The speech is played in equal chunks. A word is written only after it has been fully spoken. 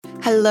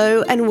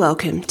Hello and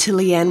welcome to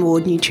Leanne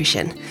Ward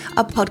Nutrition,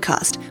 a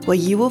podcast where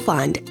you will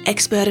find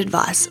expert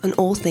advice on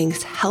all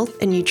things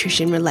health and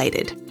nutrition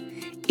related.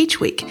 Each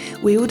week,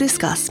 we will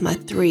discuss my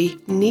 3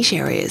 niche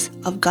areas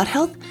of gut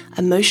health,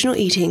 emotional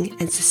eating,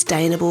 and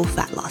sustainable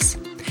fat loss.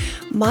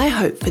 My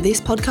hope for this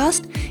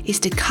podcast is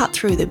to cut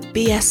through the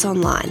BS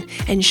online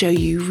and show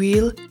you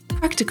real,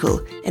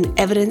 practical, and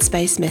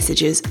evidence-based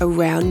messages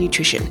around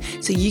nutrition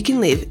so you can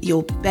live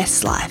your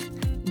best life,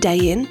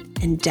 day in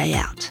and day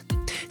out.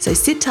 So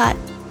sit tight,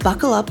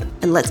 buckle up,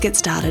 and let's get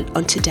started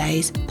on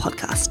today's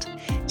podcast.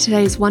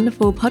 Today's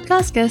wonderful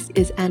podcast guest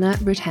is Anna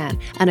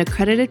Rutan, an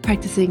accredited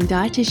practicing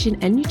dietitian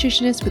and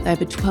nutritionist with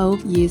over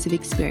 12 years of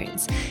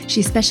experience.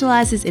 She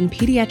specialises in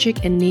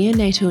pediatric and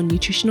neonatal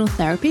nutritional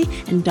therapy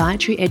and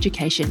dietary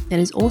education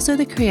and is also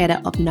the creator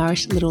of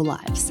Nourish Little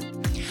Lives.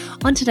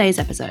 On today's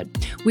episode,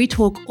 we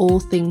talk all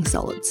things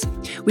solids.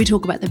 We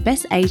talk about the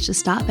best age to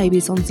start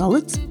babies on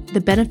solids,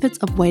 the benefits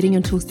of waiting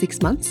until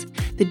 6 months,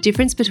 the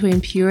difference between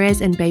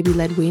purees and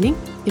baby-led weaning,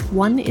 if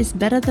one is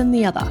better than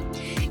the other,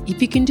 if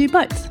you can do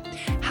both,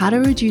 how to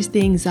reduce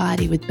the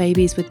anxiety with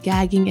babies with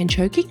gagging and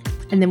choking,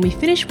 and then we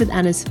finish with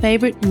Anna's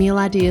favourite meal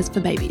ideas for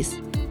babies.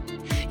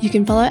 You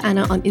can follow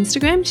Anna on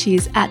Instagram. She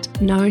is at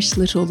Nourish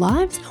Little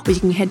Lives, or you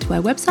can head to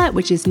our website,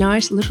 which is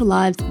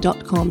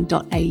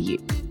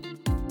nourishlittlelives.com.au.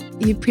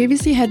 You've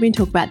previously heard me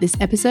talk about this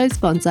episode's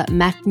sponsor,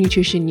 Mac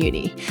Nutrition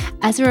Uni.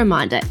 As a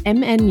reminder,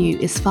 MNU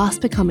is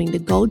fast becoming the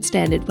gold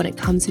standard when it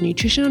comes to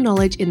nutritional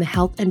knowledge in the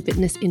health and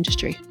fitness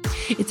industry.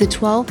 It's a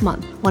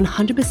 12-month,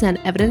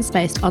 100%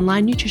 evidence-based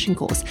online nutrition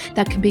course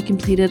that can be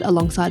completed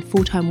alongside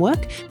full-time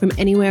work from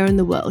anywhere in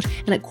the world,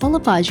 and it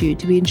qualifies you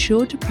to be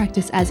insured to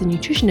practice as a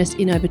nutritionist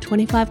in over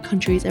 25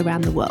 countries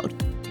around the world.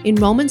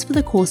 Enrollments for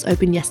the course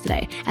opened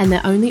yesterday, and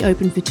they're only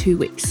open for 2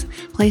 weeks.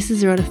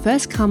 Places are on a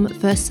first-come,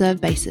 first-served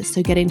basis,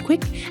 so get in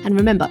quick. And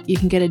remember, you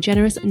can get a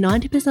generous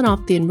 90%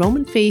 off the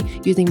enrollment fee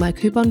using my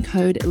coupon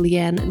code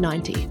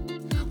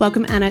Leanne90.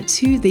 Welcome, Anna,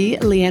 to the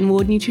Leanne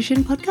Ward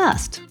Nutrition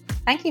Podcast.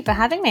 Thank you for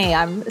having me.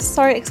 I'm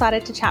so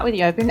excited to chat with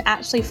you. I've been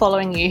actually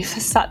following you for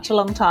such a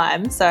long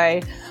time,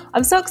 so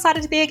I'm so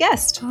excited to be a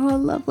guest. Oh,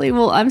 lovely.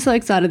 Well, I'm so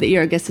excited that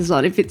you're a guest as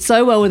well. It fits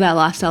so well with our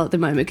lifestyle at the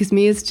moment because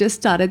Mia's just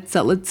started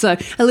solids. So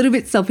a little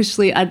bit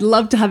selfishly, I'd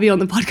love to have you on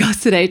the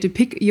podcast today to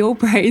pick your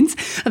brains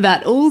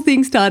about all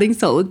things starting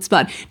solids.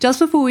 But just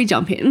before we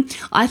jump in,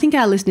 I think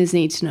our listeners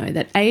need to know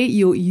that A,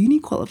 you're uni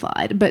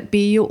qualified, but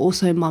B, you're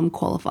also mum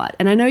qualified.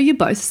 And I know you're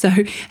both. So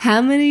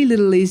how many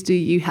littlies do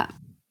you have?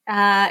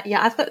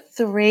 I've got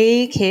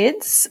 3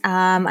 kids.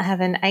 I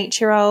have an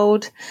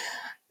 8-year-old,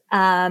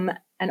 an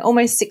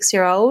almost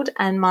 6-year-old,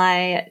 and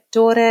my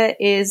daughter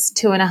is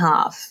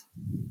 2.5.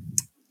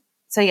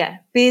 So yeah,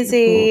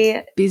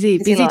 busy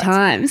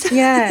times.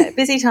 Yeah,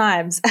 busy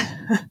times.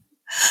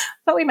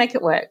 But we make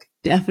it work.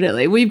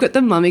 Definitely. We've got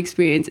the mum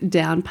experience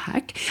down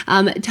pack.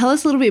 Tell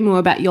us a little bit more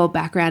about your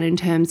background in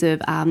terms of,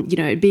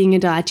 being a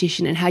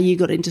dietitian and how you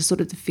got into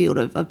sort of the field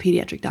of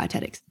pediatric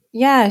dietetics.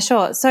 Yeah,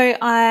 sure. So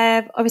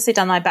I've obviously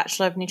done my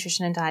Bachelor of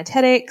Nutrition and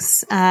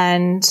Dietetics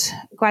and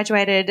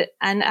graduated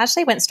and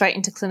actually went straight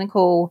into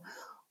clinical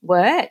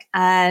work.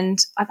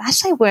 And I've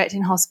actually worked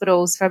in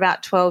hospitals for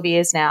about 12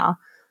 years now.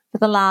 For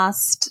the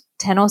last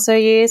 10 or so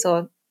years,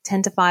 or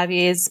 10 to 5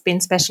 years,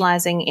 been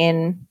specialising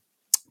in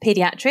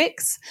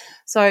pediatrics.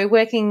 So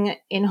working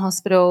in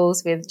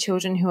hospitals with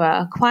children who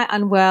are quite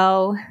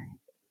unwell,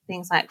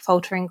 things like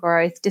faltering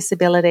growth,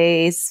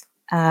 disabilities,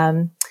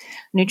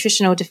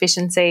 nutritional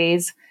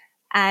deficiencies.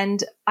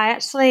 And I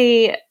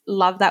actually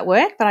love that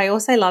work, but I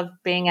also love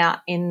being out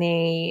in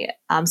the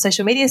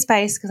social media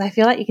space because I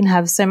feel like you can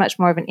have so much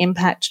more of an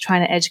impact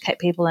trying to educate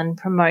people and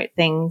promote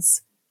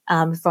things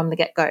from the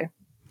get-go.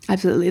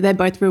 Absolutely. They're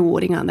both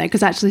rewarding, aren't they?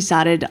 Because I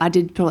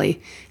did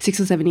probably 6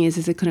 or 7 years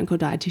as a clinical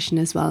dietitian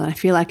as well. And I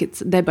feel like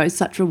they're both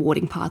such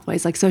rewarding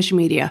pathways. Like social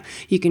media,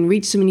 you can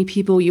reach so many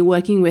people. You're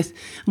working with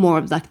more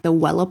of like the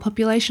weller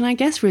population, I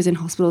guess, whereas in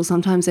hospitals,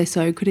 sometimes they're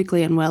so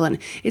critically unwell. And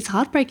it's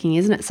heartbreaking,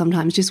 isn't it?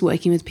 Sometimes just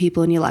working with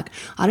people and you're like,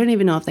 I don't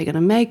even know if they're going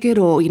to make it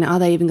or, are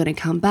they even going to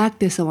come back?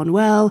 They're so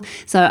unwell.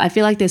 So I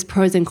feel like there's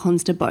pros and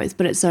cons to both,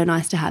 but it's so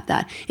nice to have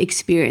that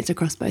experience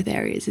across both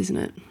areas, isn't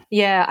it?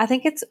 Yeah, I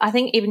think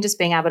even just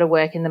being able to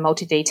work in the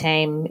multi-D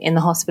team in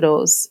the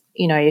hospitals,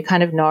 you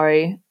kind of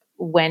know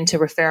when to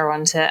refer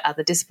on to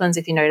other disciplines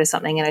if you notice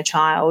something in a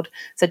child.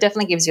 So it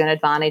definitely gives you an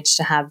advantage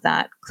to have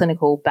that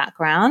clinical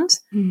background.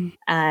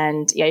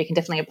 And yeah, you can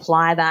definitely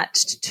apply that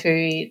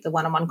to the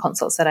one-on-one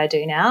consults that I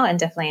do now and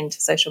definitely into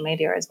social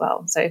media as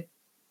well. So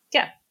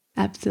yeah.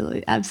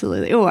 Absolutely.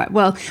 Absolutely. All right.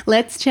 Well,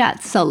 let's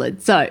chat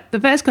solids. So the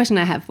first question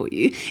I have for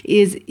you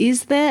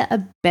is there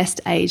a best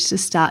age to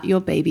start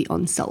your baby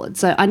on solids?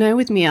 So I know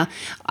with Mia,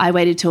 I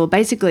waited till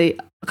basically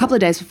a couple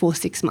of days before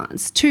 6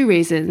 months. Two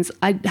reasons.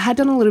 I had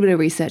done a little bit of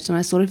research and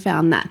I sort of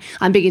found that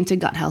I'm big into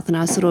gut health, and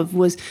I sort of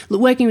was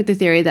working with the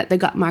theory that the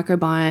gut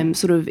microbiome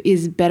sort of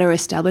is better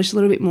established a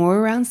little bit more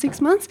around 6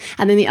 months.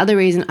 And then the other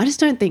reason, I just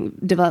don't think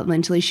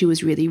developmentally she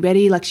was really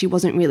ready. Like, she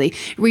wasn't really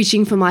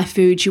reaching for my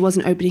food. She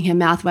wasn't opening her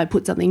mouth if I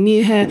put something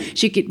near her.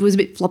 She was a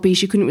bit floppy.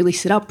 She couldn't really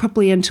sit up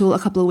properly until a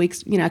couple of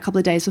weeks, a couple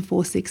of days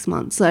before 6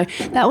 months. So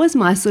that was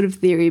my sort of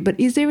theory. But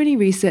is there any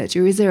research,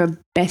 or is there a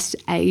best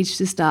age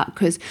to start?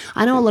 Because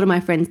I know a lot of my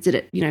friends did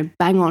it,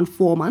 bang on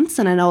 4 months,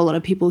 and I know a lot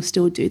of people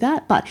still do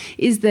that. But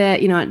is there,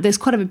 there's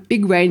quite a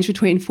big range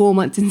between 4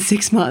 months and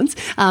 6 months.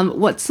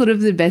 What's sort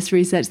of the best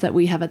research that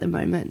we have at the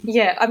moment?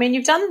 Yeah, I mean,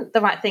 you've done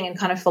the right thing and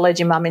kind of followed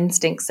your mum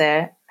instincts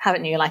there,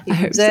 haven't you? Like,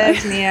 you've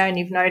observed Mia and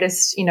you've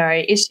noticed,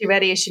 is she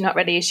ready? Is she not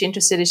ready? Is she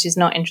interested? Is she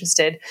not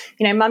interested?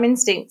 Mum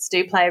instincts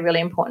do play a really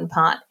important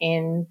part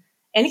in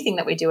anything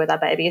that we do with our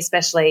baby,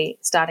 especially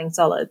starting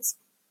solids.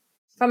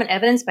 From an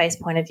evidence-based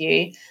point of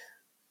view,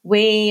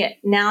 we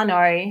now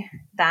know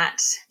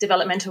that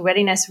developmental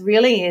readiness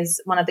really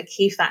is one of the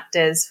key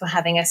factors for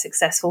having a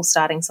successful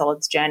starting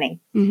solids journey.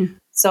 Mm-hmm.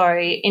 So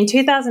in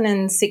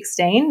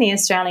 2016, the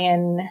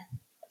Australian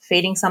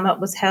Feeding Summit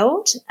was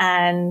held,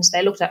 and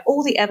they looked at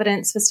all the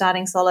evidence for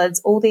starting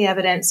solids, all the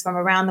evidence from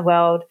around the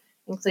world,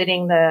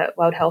 including the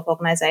World Health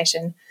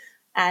Organization,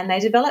 and they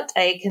developed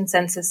a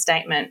consensus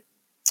statement.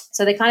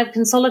 So they kind of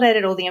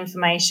consolidated all the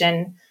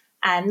information.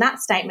 And that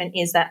statement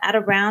is that at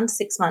around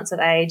 6 months of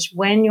age,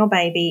 when your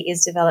baby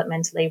is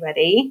developmentally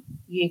ready,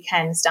 you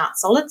can start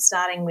solids,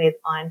 starting with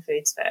iron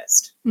foods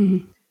first.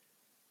 Mm-hmm.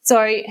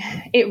 So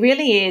it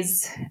really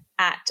is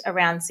at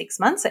around 6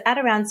 months. So at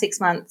around 6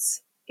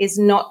 months is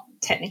not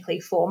technically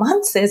 4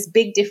 months. There's a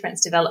big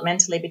difference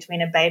developmentally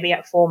between a baby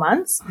at 4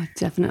 months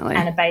definitely,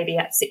 and a baby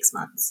at 6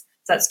 months.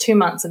 So that's 2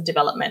 months of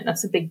development.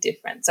 That's a big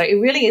difference. So it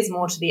really is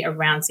more to be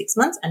around 6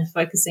 months and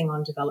focusing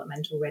on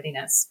developmental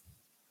readiness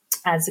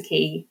as the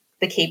key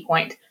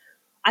point.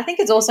 I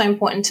think it's also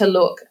important to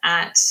look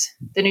at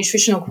the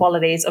nutritional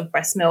qualities of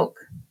breast milk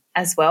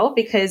as well,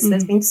 because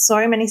there's been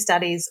so many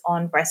studies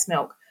on breast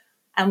milk,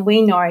 and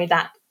we know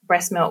that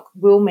breast milk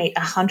will meet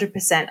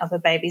 100% of a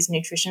baby's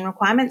nutrition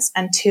requirements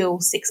until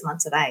 6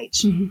 months of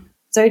age. Mm-hmm.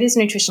 So it is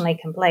nutritionally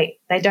complete.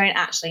 They don't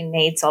actually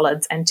need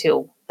solids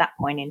until that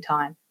point in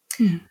time.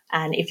 Mm-hmm.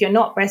 And if you're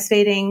not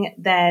breastfeeding,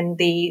 then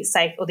the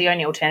safe or the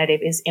only alternative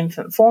is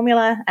infant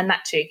formula, and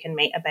that too can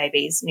meet a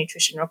baby's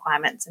nutrition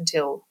requirements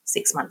until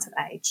 6 months of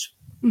age.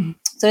 Mm-hmm.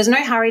 So there's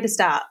no hurry to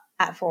start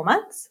at 4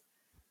 months.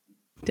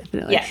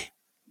 Definitely. Yeah.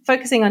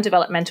 Focusing on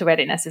developmental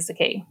readiness is the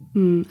key.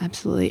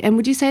 Absolutely. And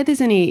would you say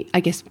there's any,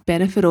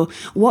 benefit, or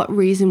what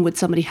reason would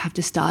somebody have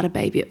to start a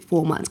baby at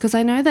 4 months? Because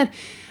I know that,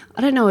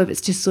 I don't know if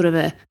it's just sort of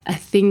a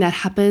thing that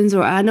happens,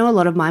 or I know a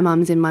lot of my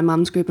mums in my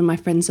mum's group and my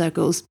friend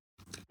circles,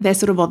 they're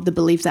sort of the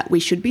belief that we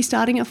should be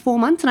starting at 4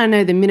 months. And I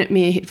know the minute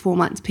Mia hit 4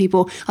 months,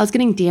 I was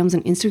getting DMs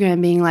on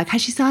Instagram being like,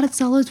 has she started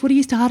solids? What are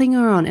you starting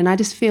her on? And I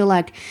just feel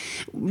like,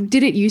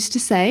 did it used to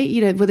say,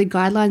 were the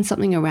guidelines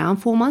something around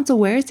 4 months, or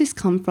where has this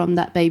come from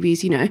that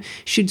babies,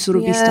 should sort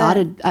of be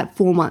started at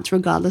 4 months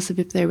regardless of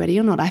if they're ready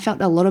or not? I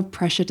felt a lot of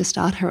pressure to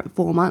start her at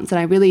 4 months. And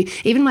I really,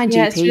 even my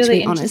GP, really, to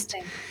be honest,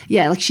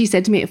 she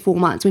said to me at 4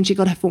 months, when she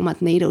got her 4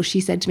 month needle,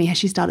 she said to me, has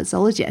she started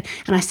solids yet?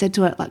 And I said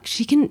to her,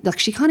 she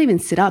can't even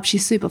sit up.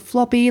 She's super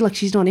floppy.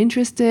 She's not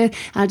interested.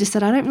 And I just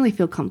said, I don't really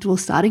feel comfortable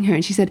starting her.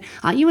 And she said,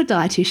 aren't you a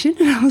dietitian?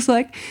 And I was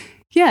like,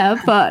 yeah,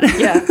 but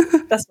yeah,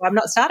 that's why I'm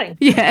not starting.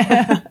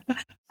 Yeah.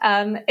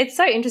 It's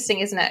so interesting,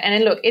 isn't it?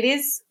 And look, it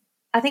is,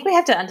 I think we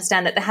have to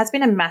understand that there has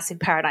been a massive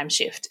paradigm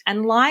shift.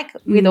 And like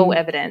with all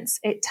evidence,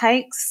 it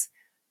takes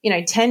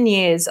 10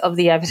 years of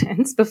the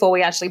evidence before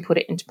we actually put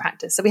it into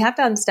practice. So we have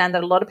to understand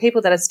that a lot of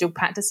people that are still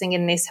practicing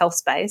in this health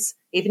space,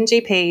 even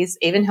GPs,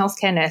 even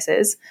healthcare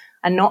nurses,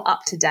 are not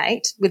up to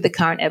date with the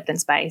current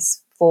evidence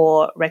base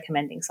for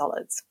recommending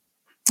solids.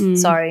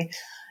 So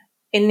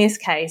in this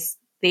case,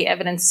 the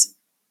evidence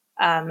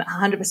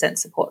 100%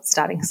 supports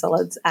starting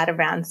solids at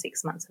around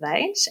 6 months of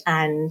age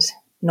and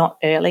not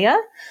earlier.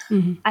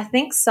 I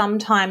think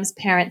sometimes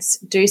parents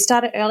do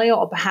start it earlier,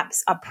 or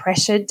perhaps are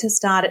pressured to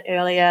start it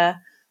earlier,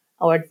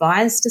 or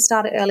advised to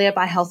start it earlier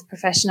by health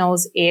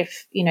professionals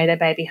if, their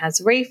baby has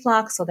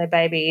reflux, or their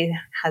baby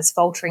has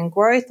faltering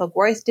growth or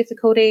growth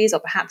difficulties, or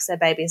perhaps their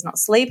baby is not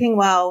sleeping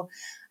well.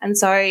 And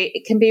so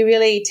it can be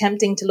really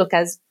tempting to look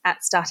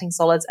at starting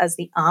solids as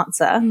the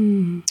answer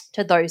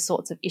to those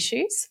sorts of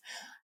issues.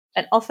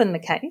 And often the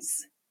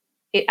case,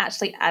 it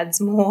actually adds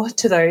more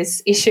to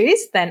those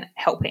issues than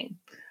helping.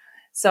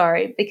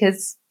 So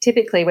because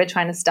typically we're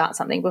trying to start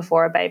something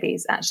before a baby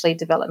is actually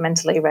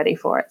developmentally ready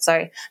for it.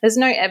 So there's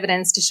no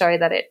evidence to show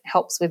that it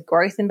helps with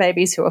growth in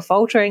babies who are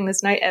faltering.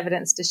 There's no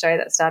evidence to show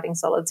that starting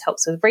solids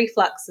helps with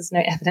reflux. There's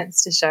no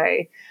evidence to show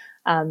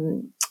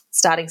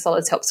starting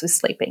solids helps with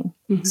sleeping.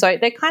 So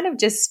they're kind of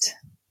just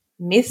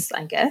myths,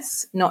 I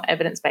guess, not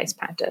evidence-based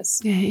practice.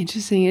 Yeah,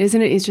 interesting.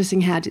 Isn't it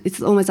interesting how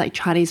it's almost like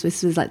Chinese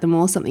whispers, like the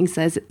more someone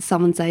says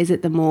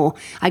it, the more,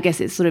 I guess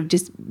it's sort of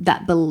just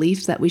that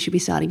belief that we should be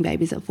starting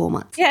babies at 4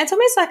 months. Yeah, it's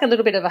almost like a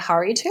little bit of a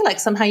hurry too. Like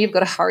somehow you've got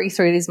to hurry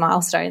through these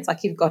milestones.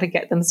 Like you've got to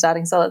get them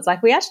starting solids.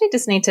 Like we actually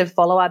just need to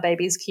follow our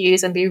baby's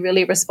cues and be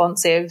really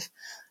responsive.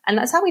 And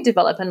that's how we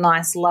develop a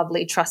nice,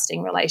 lovely,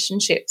 trusting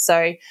relationship.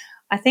 So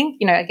I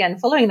think, again,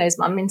 following those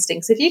mum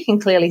instincts, if you can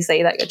clearly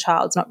see that your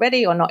child's not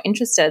ready or not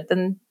interested,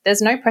 then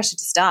there's no pressure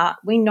to start.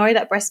 We know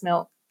that breast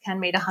milk can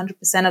meet 100%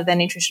 of their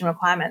nutrition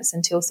requirements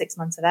until 6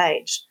 months of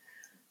age.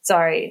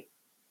 So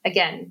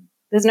again,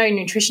 there's no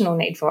nutritional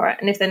need for it.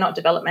 And if they're not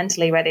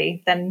developmentally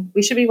ready, then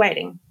we should be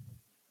waiting.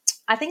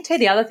 I think too,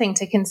 the other thing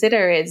to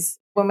consider is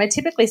when we're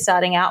typically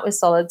starting out with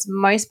solids,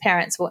 most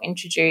parents will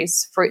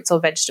introduce fruits or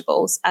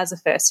vegetables as a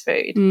first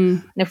food.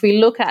 And if we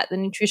look at the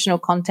nutritional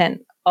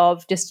content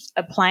of just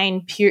a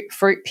plain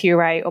fruit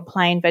puree or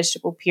plain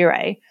vegetable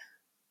puree,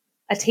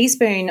 a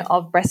teaspoon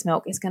of breast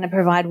milk is going to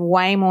provide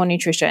way more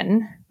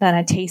nutrition than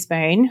a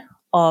teaspoon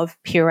of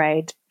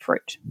pureed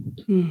fruit.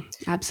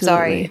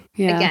 Absolutely.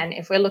 So again,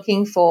 if we're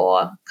looking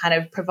for kind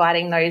of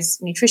providing those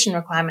nutrition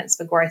requirements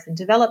for growth and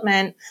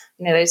development,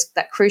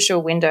 that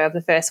crucial window of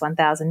the first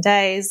 1,000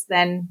 days,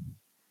 then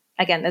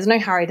again, there's no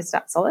hurry to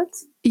start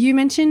solids. You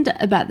mentioned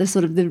about the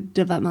sort of the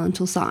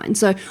developmental signs.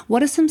 So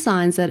what are some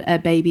signs that a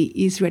baby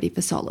is ready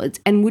for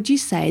solids? And would you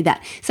say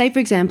that, say, for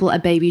example, a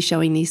baby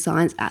showing these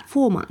signs at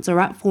 4 months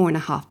or at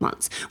 4.5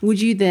 months, would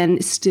you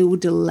then still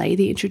delay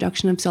the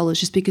introduction of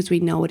solids just because we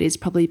know it is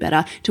probably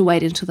better to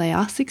wait until they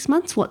are 6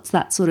 months? What's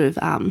that sort of,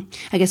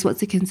 I guess, what's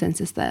the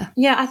consensus there?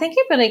 Yeah, I think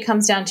it really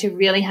comes down to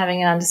really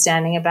having an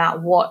understanding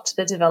about what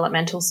the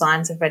developmental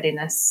signs of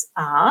readiness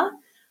are.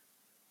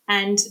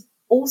 And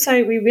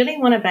also, we really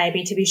want a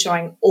baby to be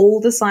showing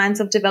all the signs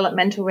of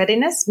developmental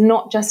readiness,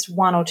 not just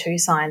 1 or 2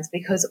 signs,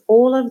 because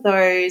all of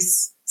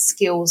those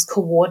skills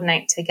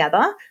coordinate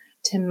together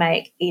to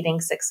make eating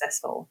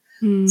successful.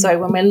 So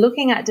when we're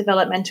looking at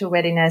developmental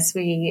readiness,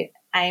 we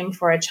aim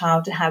for a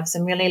child to have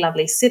some really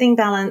lovely sitting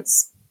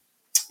balance,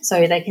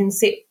 so they can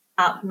sit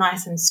up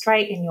nice and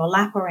straight in your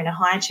lap or in a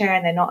high chair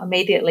and they're not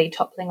immediately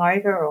toppling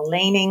over or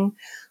leaning.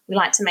 We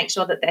like to make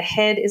sure that their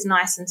head is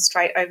nice and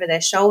straight over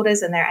their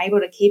shoulders and they're able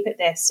to keep it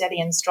there steady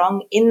and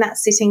strong in that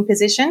sitting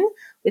position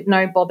with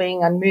no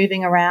bobbing and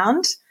moving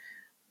around.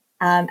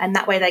 And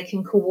that way they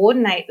can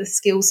coordinate the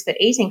skills for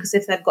eating, because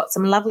if they've got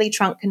some lovely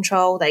trunk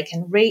control, they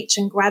can reach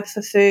and grab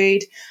for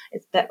food.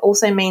 That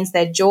also means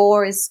their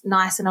jaw is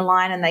nice and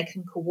aligned and they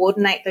can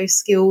coordinate those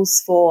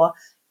skills for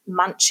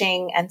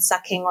munching and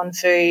sucking on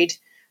food.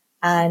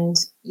 And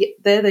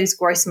they're those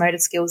gross motor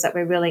skills that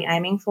we're really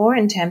aiming for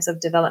in terms of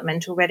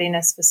developmental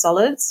readiness for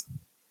solids.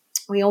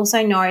 We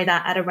also know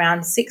that at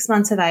around 6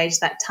 months of age,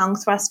 that tongue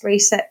thrust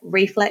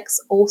reflex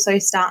also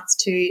starts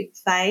to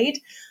fade.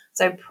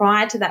 So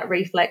prior to that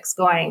reflex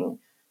going,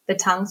 the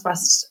tongue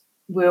thrust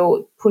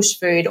will push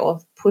food or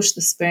push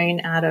the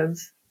spoon out of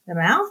the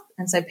mouth.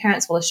 And so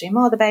parents will assume,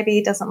 the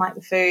baby doesn't like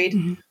the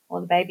food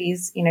or the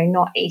baby's,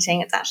 not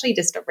eating. It's actually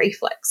just a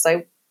reflex.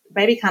 So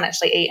baby can't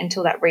actually eat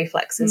until that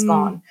reflex is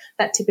gone.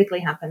 That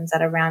typically happens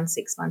at around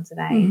 6 months of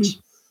age.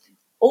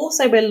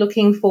 Also, we're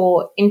looking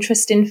for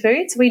interest in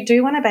food. So we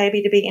do want a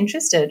baby to be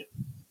interested.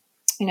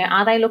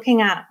 Are they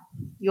looking at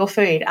your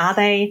food? Are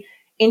they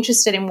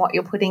interested in what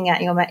you're putting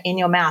in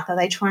your mouth? Are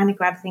they trying to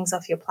grab things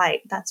off your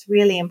plate? That's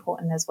really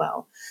important as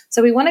well.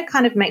 So we want to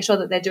kind of make sure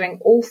that they're doing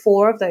all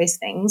 4 of those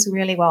things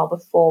really well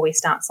before we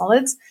start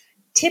solids.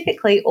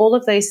 Typically, all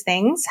of those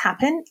things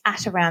happen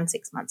at around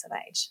 6 months of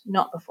age,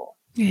 not before.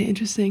 Yeah,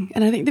 interesting.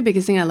 And I think the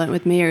biggest thing I learned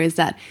with Mia is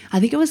that I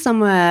think it was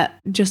somewhere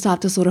just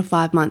after sort of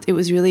 5 months, it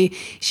was really,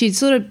 she'd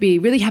sort of be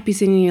really happy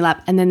sitting in your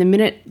lap. And then the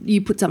minute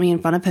you put something in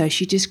front of her,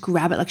 she'd just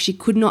grab it. Like she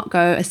could not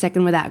go a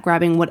second without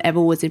grabbing whatever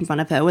was in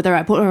front of her. Whether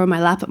I put her on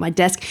my lap at my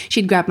desk,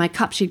 she'd grab my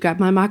cup, she'd grab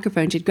my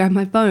microphone, she'd grab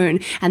my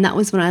phone. And that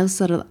was when I was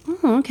sort of like,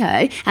 oh,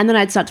 okay. And then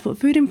I'd start to put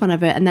food in front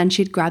of her and then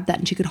she'd grab that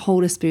and she could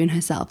hold a spoon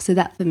herself. So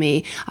that for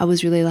me, I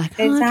was really like,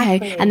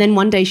 okay. And then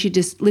one day she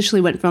just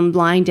literally went from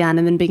lying down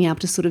and then being able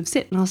to sort of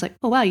sit. And I was like,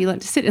 oh, wow, you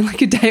learned to sit in like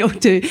a day or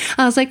 2.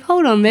 I was like,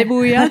 hold on, maybe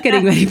we are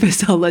getting ready for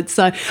solids.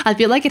 So I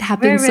feel like it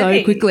happened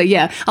so quickly.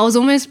 Yeah. I was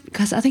almost,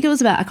 because I think it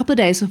was about a couple of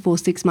days before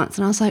 6 months.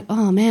 And I was like,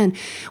 oh man,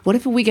 what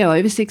if we go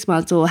over 6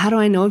 months, or how do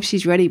I know if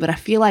she's ready? But I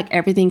feel like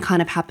everything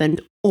kind of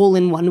happened all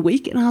in 1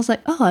 week. And I was like,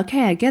 oh,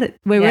 okay, I get it.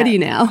 We're ready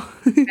now.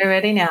 We're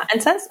ready now.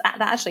 And so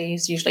that actually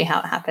is usually how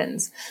it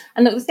happens.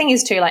 And the thing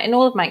is too, like in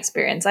all of my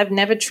experience, I've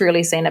never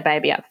truly seen a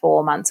baby at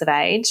 4 months of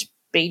age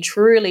be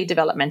truly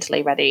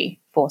developmentally ready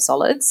for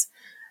solids.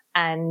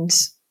 And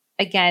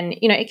again,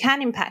 it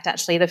can impact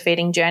actually the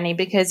feeding journey,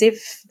 because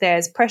if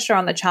there's pressure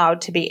on the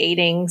child to be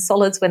eating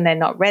solids when they're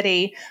not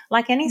ready,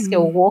 like any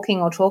skill,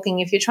 walking or talking,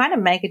 if you're trying to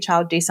make a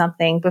child do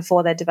something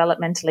before they're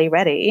developmentally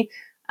ready,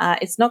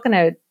 it's not going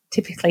to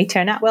typically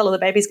turn out well, or the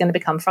baby's going to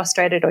become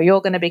frustrated, or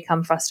you're going to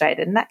become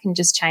frustrated. And that can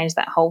just change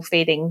that whole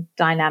feeding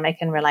dynamic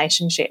and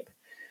relationship.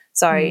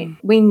 So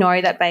we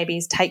know that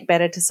babies take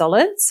better to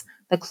solids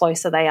the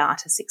closer they are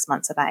to 6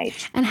 months of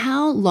age. And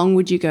how long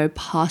would you go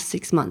past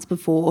 6 months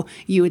before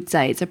you would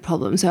say it's a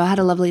problem? So I had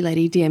a lovely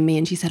lady DM me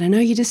and she said, I know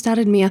you just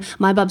started Mia.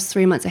 My bub's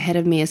 3 months ahead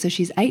of Mia, so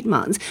she's 8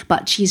 months,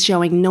 but she's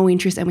showing no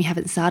interest and we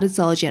haven't started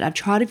solids yet. I've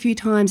tried a few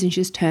times and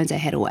she just turns her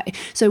head away.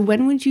 So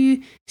when would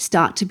you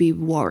start to be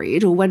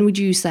worried, or when would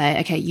you say,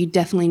 okay, you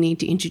definitely need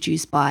to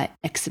introduce by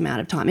X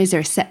amount of time? Is there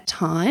a set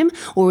time,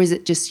 or is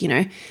it just,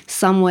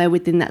 somewhere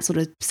within that sort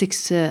of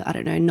 6 to,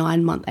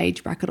 9 month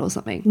age bracket or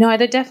something? No,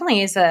 there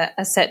definitely is a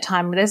set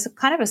time. There's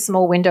kind of a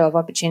small window of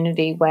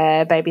opportunity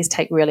where babies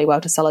take really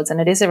well to solids,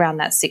 and it is around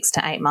that 6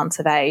 to 8 months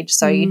of age.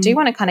 So you do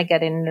want to kind of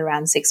get in at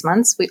around 6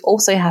 months. We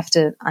also have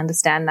to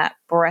understand that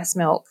breast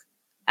milk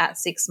at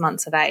 6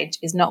 months of age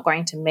is not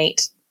going to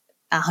meet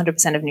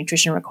 100% of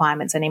nutrition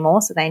requirements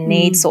anymore. So they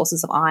need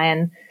sources of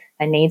iron,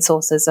 they need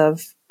sources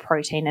of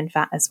protein and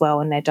fat as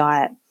well in their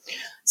diet.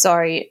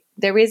 So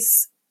there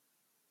is,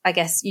 I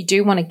guess, you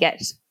do want to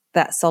get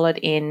that solid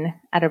in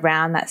at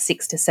around that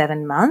 6 to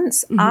 7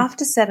 months.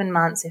 After 7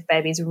 months, if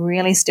baby's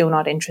really still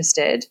not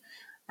interested,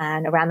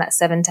 and around that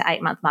 7 to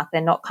 8 month mark,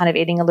 they're not kind of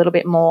eating a little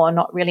bit more,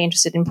 not really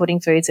interested in putting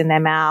foods in their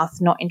mouth,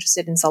 not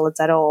interested in solids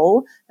at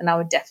all, then I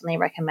would definitely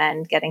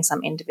recommend getting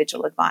some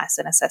individual advice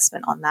and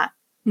assessment on that,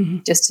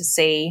 just to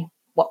see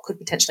what could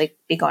potentially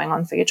be going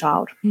on for your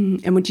child.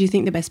 And would you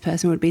think the best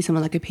person would be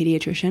someone like a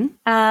pediatrician?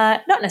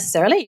 Not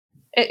necessarily.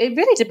 It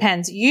really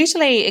depends.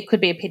 Usually it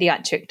could be a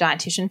pediatric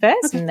dietitian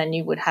first, and then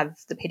you would have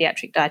the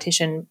pediatric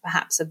dietitian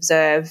perhaps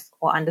observe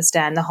or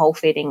understand the whole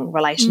feeding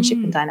relationship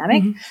and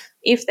dynamic.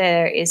 If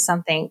there is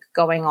something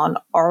going on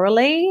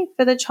orally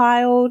for the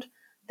child,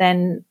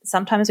 then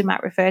sometimes we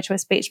might refer to a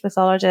speech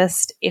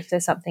pathologist. If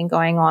there's something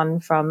going on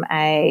from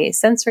a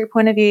sensory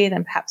point of view,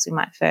 then perhaps we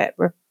might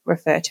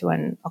refer to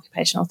an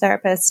occupational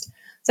therapist.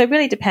 So it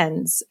really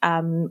depends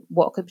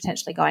what could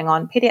potentially going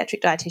on. Pediatric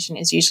dietitian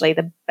is usually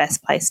the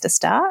best place to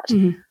start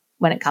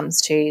when it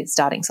comes to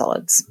starting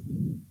solids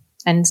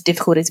and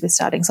difficulties with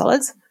starting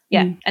solids.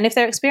 Yeah. And if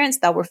they're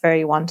experienced, they'll refer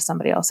you on to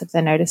somebody else if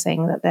they're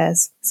noticing that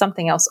there's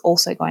something else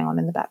also going on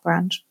in the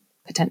background,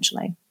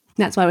 potentially.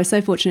 That's why we're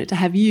so fortunate to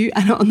have you,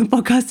 Anna, on the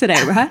podcast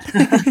today, right?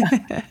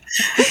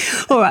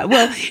 All right.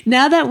 Well,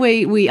 now that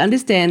we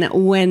understand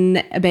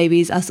when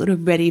babies are sort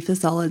of ready for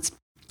solids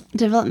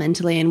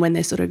developmentally and when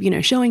they're sort of,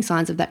 showing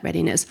signs of that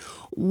readiness,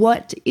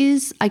 what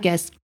is, I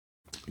guess,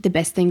 the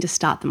best thing to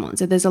start them on?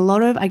 So there's a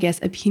lot of, I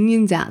guess,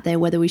 opinions out there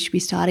whether we should be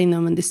starting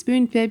them on the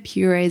spoon-fed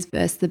purees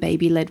versus the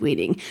baby-led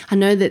weaning. I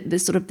know that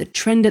the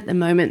trend at the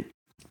moment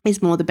is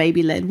more the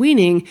baby-led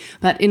weaning,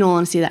 but in all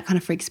honesty, that kind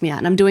of freaks me out.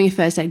 And I'm doing a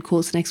first aid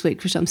course next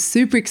week, which I'm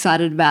super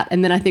excited about,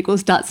 and then I think we'll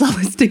start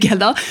solids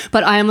together.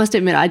 But I must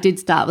admit, I did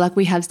start,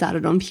 we have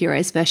started on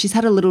purees first. She's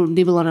had a little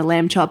nibble on a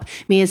lamb chop.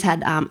 Mia's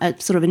had a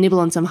sort of a nibble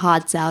on some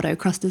hard sourdough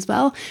crust as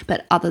well.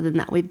 But other than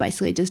that, we've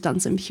basically just done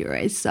some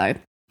purees. So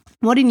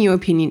what, in your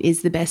opinion,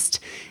 is the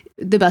best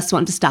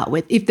one to start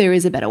with, if there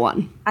is a better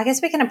one? I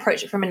guess we can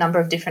approach it from a number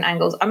of different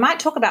angles. I might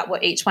talk about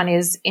what each one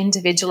is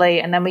individually,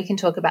 and then we can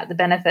talk about the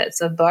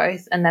benefits of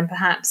both, and then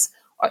perhaps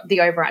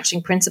the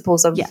overarching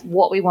principles of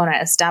what we want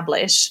to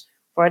establish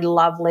for a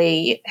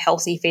lovely,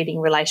 healthy feeding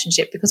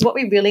relationship. Because what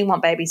we really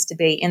want babies to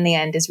be in the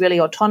end is really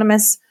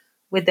autonomous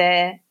with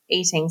their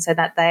eating, so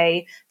that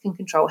they can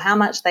control how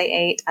much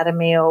they eat at a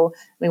meal.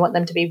 We want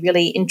them to be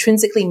really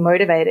intrinsically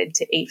motivated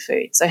to eat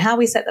food. So how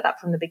we set that up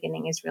from the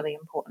beginning is really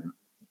important.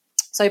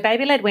 So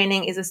baby-led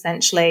weaning is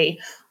essentially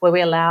where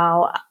we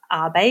allow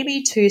our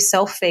baby to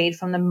self-feed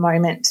from the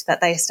moment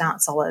that they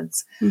start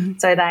solids.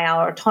 So they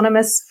are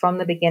autonomous from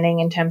the beginning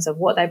in terms of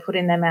what they put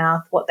in their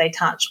mouth, what they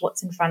touch,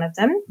 what's in front of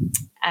them.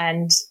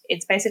 And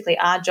it's basically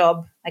our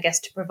job, I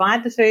guess, to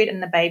provide the food,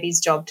 and the baby's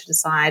job to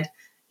decide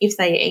if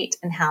they eat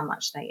and how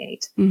much they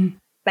eat.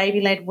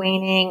 Baby-led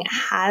weaning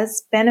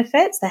has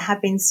benefits. There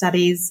have been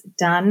studies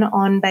done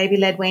on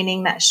baby-led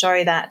weaning that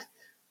show that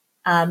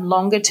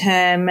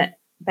longer-term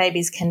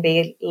babies can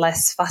be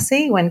less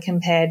fussy when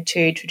compared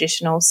to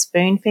traditional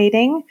spoon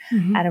feeding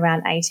at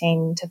around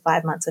 18 to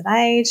 5 months of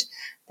age.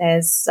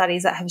 There's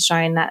studies that have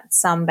shown that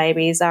some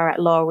babies are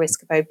at lower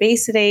risk of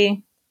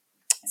obesity.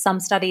 Some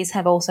studies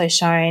have also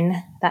shown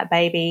that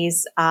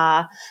babies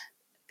are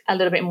a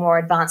little bit more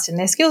advanced in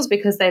their skills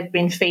because they've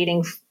been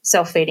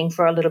self-feeding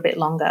for a little bit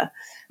longer.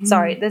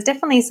 So there's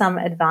definitely some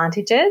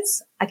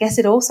advantages. I guess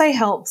it also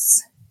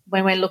helps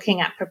when we're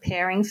looking at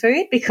preparing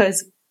food,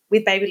 because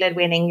with baby-led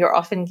weaning, you're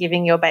often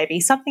giving your baby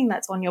something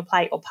that's on your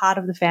plate or part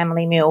of the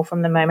family meal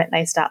from the moment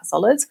they start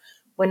solids.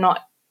 We're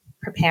not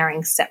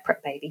preparing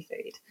separate baby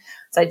food.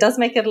 So it does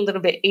make it a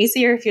little bit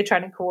easier if you're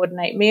trying to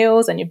coordinate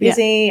meals and you're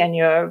busy and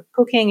you're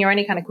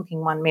only kind of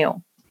cooking one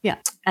meal.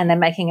 And then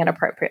making it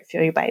appropriate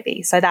for your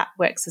baby. So that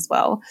works as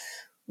well.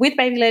 With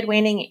baby-led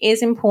weaning, it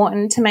is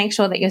important to make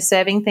sure that you're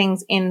serving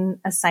things in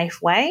a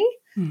safe way.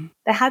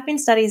 There have been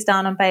studies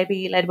done on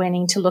baby-led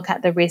weaning to look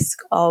at the risk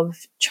of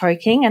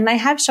choking, and they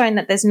have shown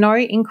that there's no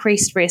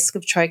increased risk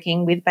of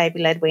choking with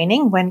baby-led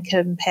weaning when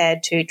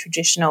compared to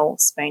traditional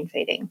spoon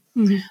feeding.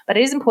 But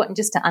it is important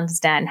just to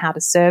understand how to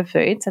serve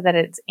food so that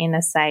it's in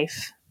a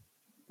safe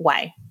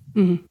way.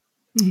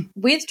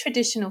 With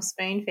traditional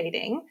spoon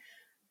feeding,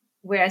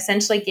 we're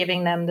essentially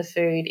giving them the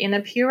food in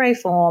a puree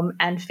form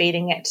and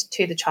feeding it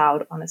to the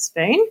child on a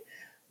spoon,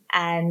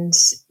 and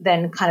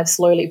then kind of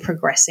slowly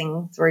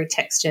progressing through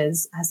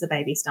textures as the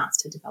baby starts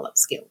to develop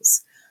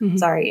skills.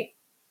 So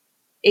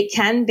it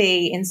can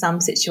be, in some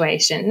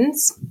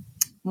situations,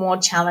 more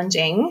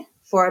challenging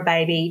for a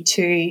baby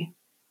to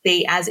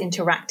be as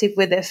interactive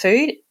with their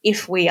food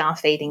if we are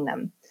feeding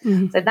them.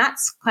 So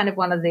that's kind of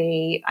one of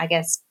the, I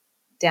guess,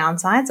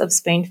 downsides of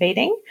spoon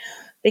feeding,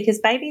 because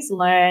babies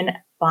learn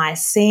by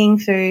seeing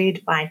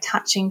food, by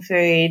touching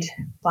food,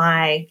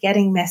 by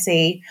getting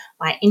messy,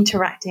 by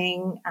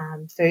interacting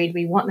food.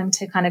 We want them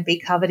to kind of be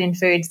covered in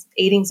food.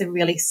 Eating's a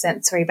really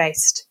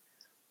sensory-based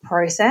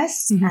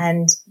process,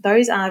 and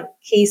those are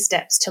key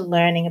steps to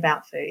learning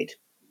about food.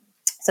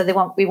 So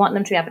we want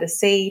them to be able to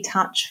see,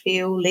 touch,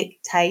 feel,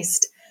 lick,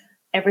 taste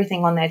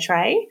everything on their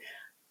tray.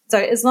 So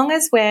as long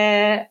as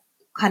we're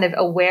kind of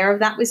aware of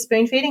that with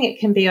spoon feeding, it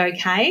can be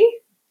okay,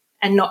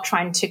 and not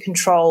trying to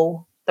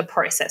control the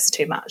process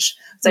too much.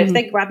 So if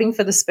they're grabbing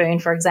for the spoon,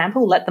 for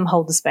example, let them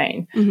hold the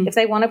spoon. If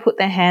they want to put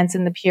their hands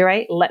in the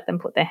puree, let them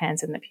put their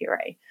hands in the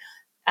puree.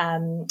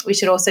 We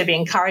should also be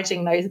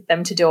encouraging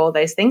them to do all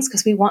those things,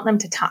 because we want them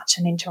to touch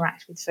and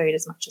interact with food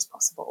as much as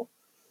possible.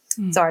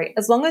 So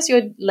as long as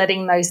you're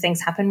letting those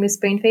things happen with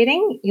spoon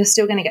feeding, you're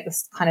still going to get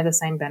this kind of the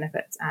same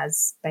benefits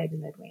as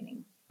baby-led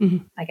weaning,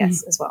 I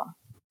guess, as well.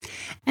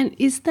 And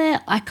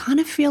I kind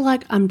of feel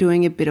like I'm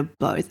doing a bit of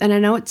both. And I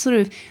know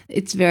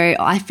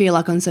I feel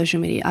like on social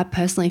media, I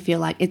personally feel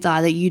like it's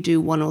either you do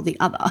one or the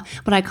other,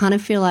 but I kind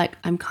of feel like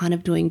I'm kind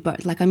of doing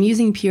both. Like I'm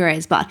using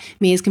purees, but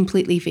Mia's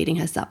completely feeding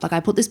herself. Like I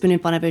put the spoon in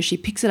front of her, she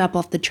picks it up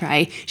off the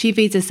tray, she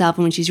feeds herself,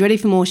 and when she's ready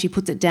for more, she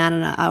puts it down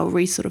and I'll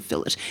sort of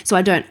fill it. So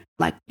I don't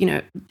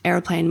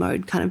airplane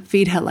mode kind of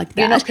feed her like that.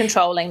 You're not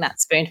controlling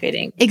that spoon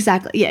feeding.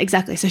 Exactly. Yeah,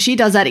 exactly. So she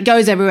does that. It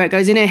goes everywhere. It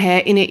goes in her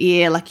hair, in her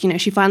ear.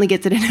 She finally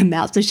gets it in her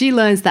mouth. So she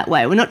learns that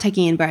way. We're not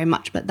taking in very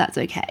much, but that's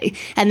okay.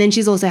 And then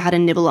she's also had a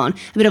nibble on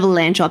a bit of a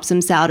lamb chop, some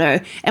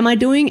sourdough. Am I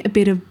doing a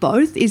bit of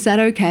both? Is that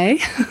okay?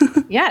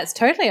 Yeah, it's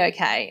totally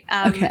okay.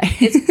 Okay.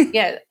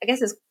 I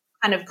guess it's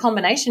kind of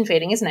combination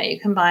feeding, isn't it?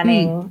 You're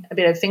combining a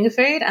bit of finger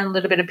food and a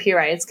little bit of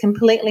puree. It's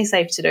completely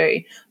safe to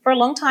do. For a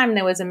long time,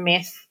 there was a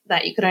myth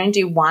that you could only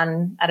do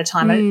one at a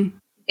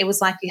time. It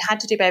was like you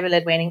had to do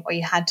baby-led weaning or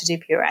you had to do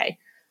puree.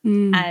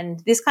 And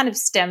this kind of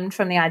stemmed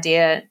from the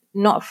idea,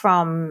 not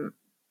from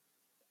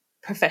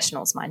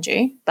professionals, mind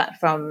you, but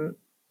from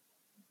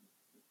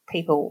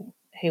people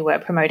who were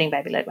promoting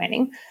baby-led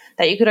weaning,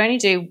 that you could only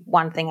do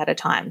one thing at a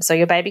time. So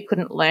your baby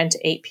couldn't learn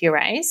to eat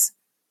purees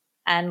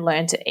and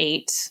learn to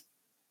eat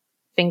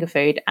finger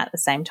food at the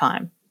same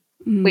time,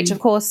 which, of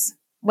course,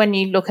 when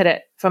you look at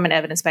it from an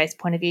evidence-based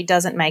point of view,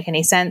 doesn't make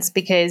any sense,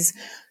 because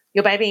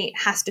your baby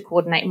has to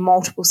coordinate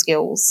multiple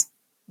skills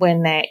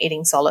when they're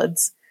eating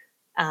solids.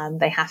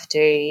 They have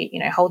to,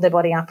 hold their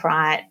body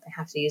upright. They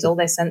have to use all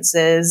their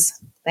senses.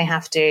 They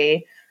have to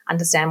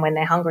understand when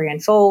they're hungry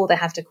and full. They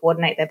have to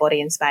coordinate their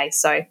body in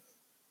space. So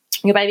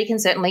your baby can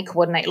certainly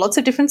coordinate lots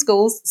of different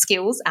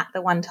skills at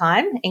the one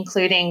time,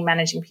 including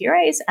managing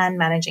purees and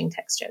managing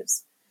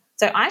textures.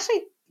 So I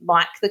actually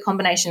like the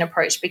combination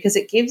approach, because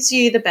it gives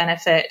you the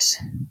benefit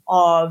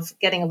of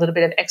getting a little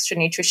bit of extra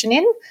nutrition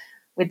in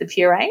with the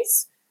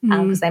purees,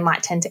 because they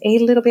might tend to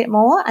eat a little bit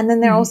more, and then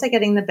they're also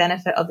getting the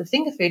benefit of the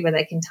finger food where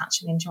they can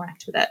touch and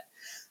interact with it.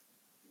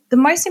 The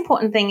most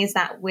important thing is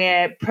that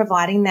we're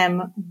providing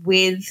them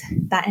with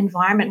that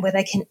environment where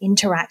they can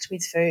interact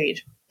with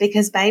food,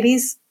 because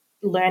babies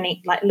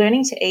learning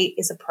to eat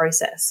is a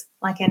process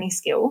like any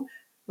skill.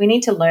 We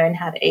need to learn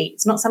how to eat.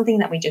 It's not something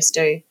that we just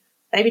do.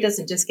 Baby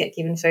doesn't just get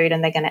given food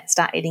and they're going to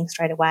start eating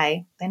straight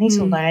away. They need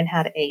to learn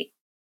how to eat.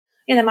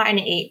 They might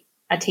only eat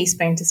a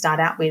teaspoon to start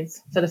out with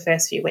for the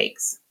first few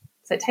weeks.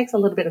 So it takes a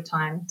little bit of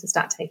time to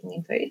start taking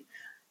in food.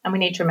 And we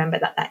need to remember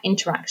that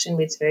interaction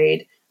with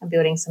food and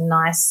building some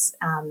nice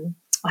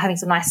or having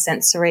some nice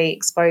sensory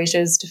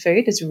exposures to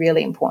food is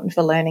really important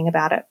for learning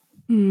about it.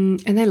 And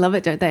they love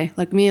it, don't they?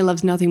 Like Mia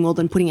loves nothing more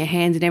than putting her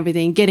hands in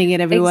everything, getting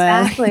it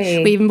everywhere.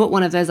 Exactly. We even bought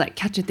one of those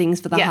catcher things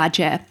for the high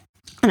chair.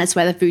 And it's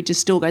where the food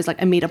just still goes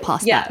a metre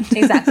past that. Yeah,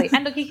 exactly.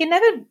 And look, you can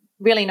never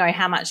really know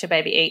how much your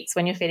baby eats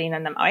when you're feeding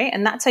them,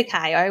 and that's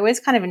okay. I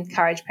always kind of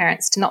encourage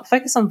parents to not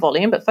focus on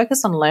volume, but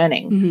focus on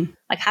learning.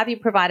 Have you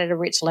provided a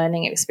rich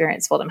learning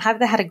experience for them? Have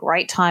they had a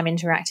great time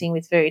interacting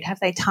with food?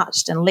 Have they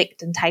touched and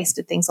licked and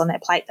tasted things on their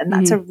plate? Then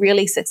that's a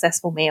really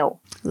successful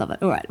meal. Love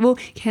it. All right. Well,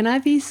 can I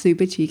be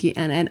super cheeky,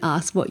 Anna, and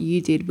ask what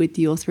you did with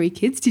your 3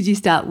 kids? Did you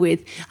start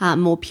with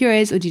more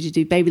purees, or did you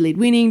do baby-led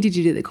weaning? Did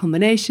you do the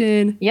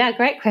combination? Yeah,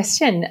 great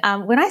question.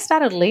 When I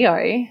started Leo,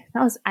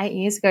 that was 8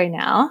 years ago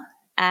now.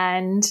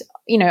 And,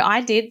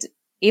 I did,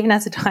 even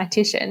as a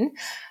dietitian,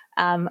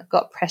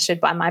 got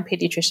pressured by my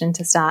pediatrician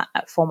to start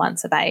at 4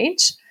 months of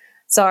age.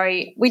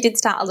 So we did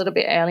start a little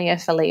bit earlier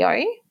for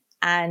Leo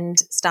and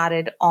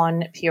started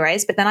on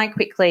purees, but then I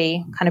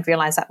quickly kind of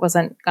realised that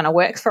wasn't going to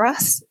work for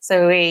us.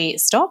 So we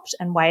stopped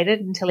and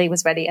waited until he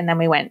was ready, and then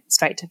we went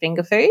straight to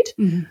finger food.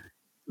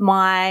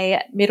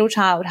 my middle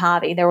child,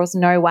 Harvey, there was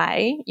no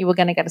way you were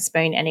going to get a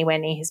spoon anywhere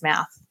near his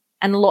mouth.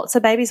 And lots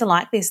of babies are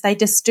like this. They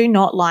just do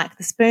not like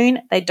the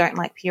spoon. They don't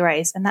like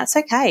purees, and that's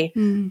okay.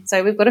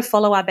 So we've got to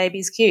follow our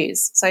baby's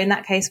cues. So in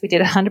that case, we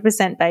did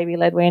 100%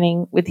 baby-led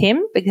weaning with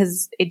him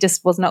because it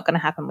just was not going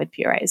to happen with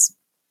purees.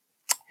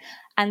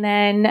 And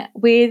then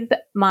with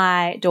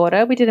my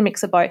daughter, we did a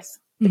mix of both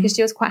because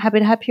she was quite happy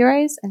to have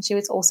purees and she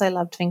was also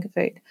loved finger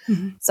food.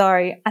 So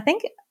I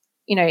think,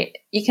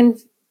 you can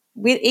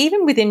 –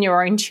 even within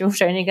your own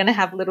children, you're going to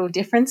have little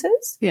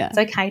differences. Yeah. It's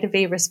okay to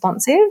be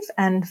responsive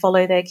and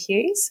follow their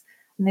cues.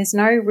 And there's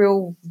no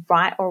real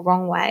right or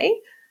wrong way.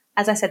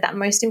 As I said, that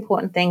most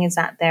important thing is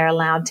that they're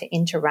allowed to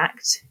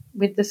interact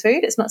with the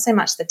food. It's not so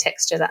much the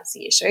texture that's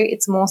the issue.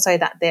 It's more so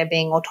that they're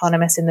being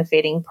autonomous in the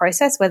feeding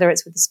process, whether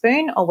it's with a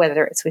spoon or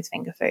whether it's with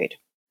finger food.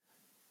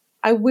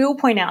 I will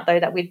point out, though,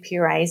 that with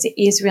purees, it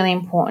is really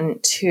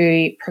important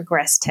to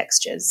progress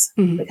textures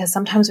because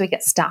sometimes we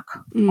get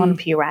stuck on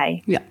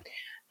puree. Yeah.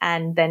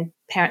 And then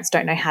parents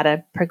don't know how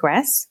to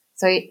progress.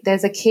 So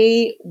there's a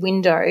key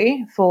window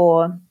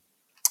for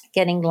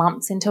getting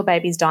lumps into a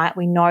baby's diet.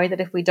 We know that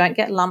if we don't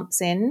get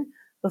lumps in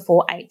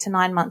before 8 to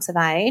 9 months of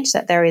age,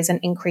 that there is an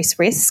increased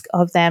risk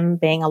of them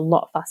being a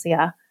lot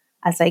fussier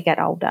as they get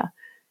older.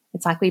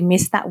 It's like we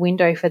miss that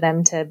window for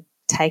them to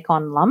take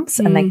on lumps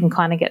and they can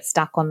kind of get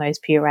stuck on those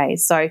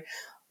purees. So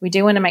we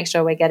do want to make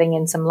sure we're getting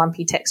in some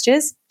lumpy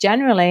textures.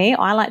 Generally,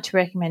 I like to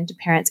recommend to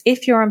parents,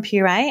 if you're on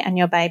puree and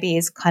your baby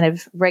is kind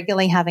of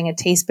regularly having a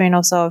teaspoon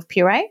or so of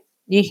puree,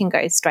 you can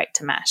go straight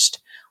to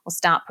mashed or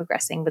start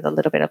progressing with a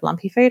little bit of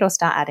lumpy food or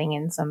start adding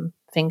in some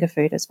finger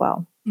food as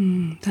well.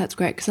 That's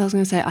great because I was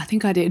going to say, I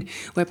think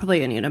we're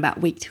probably only in about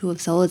week 2 of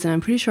solids and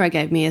I'm pretty sure I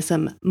gave Mia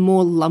some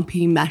more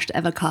lumpy mashed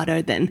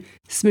avocado than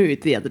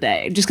smooth the other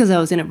day just because I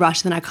was in a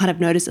rush. Then I kind of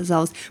noticed as I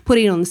was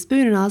putting it on the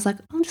spoon and I was like,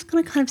 I'm just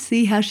going to kind of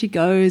see how she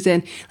goes.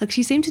 And like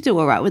she seemed to do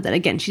all right with it.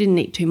 Again, she didn't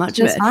eat too much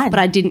of it, but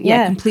I didn't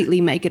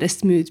completely make it a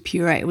smooth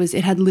puree.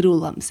 It had little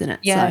lumps in it.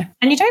 Yeah. So.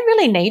 And you don't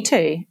really need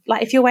to.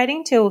 Like if you're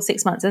waiting till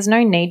 6 months, there's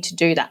no need to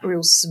do that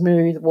real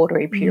smooth,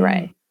 watery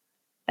puree.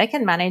 They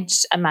can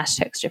manage a mash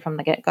texture from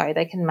the get-go.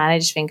 They can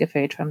manage finger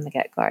food from the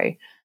get-go.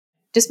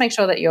 Just make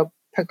sure that you're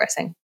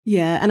progressing.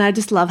 Yeah, and I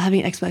just love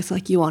having experts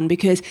like you on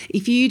because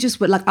if you just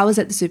were like, I was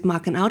at the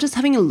supermarket and I was just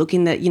having a look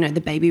in the, the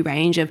baby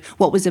range of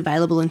what was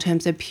available in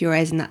terms of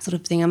purees and that sort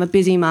of thing. I'm a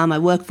busy mum. I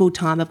work full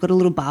time. I've got a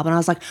little bub and I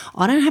was like,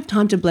 I don't have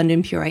time to blend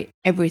and puree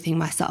everything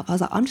myself. I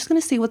was like, I'm just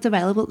going to see what's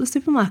available at the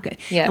supermarket.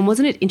 Yeah. And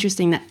wasn't it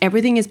interesting that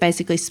everything is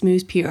basically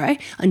smooth puree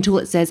until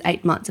it says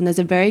 8 months. And there's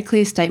a very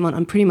clear statement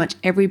on pretty much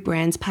every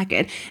brand's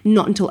packet,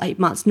 not until 8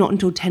 months, not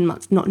until 10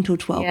 months, not until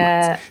 12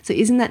 months. So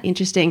isn't that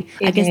interesting?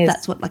 I guess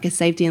that's what like a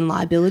safety and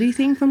liability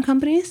thing from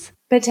companies?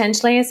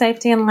 Potentially a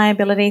safety and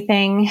liability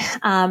thing.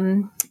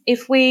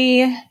 If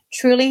we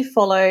truly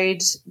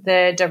followed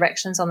the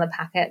directions on the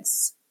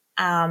packets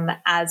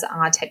as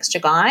our texture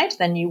guide,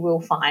 then you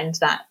will find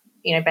that,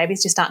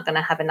 babies just aren't going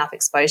to have enough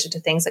exposure to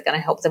things that are going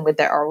to help them with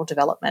their oral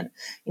development.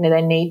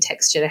 They need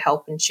texture to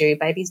help and chew.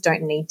 Babies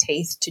don't need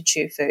teeth to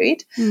chew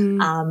food.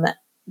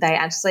 They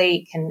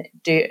actually can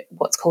do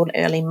what's called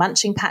early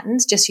munching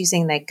patterns just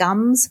using their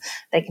gums.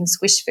 They can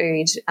squish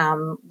food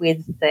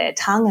with their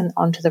tongue and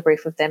onto the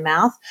roof of their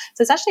mouth.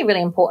 So it's actually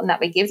really important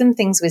that we give them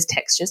things with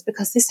textures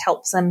because this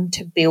helps them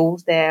to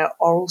build their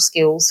oral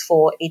skills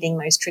for eating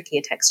those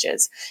trickier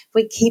textures. If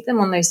we keep them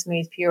on those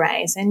smooth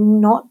purees, they're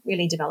not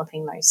really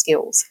developing those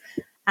skills.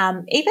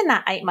 Even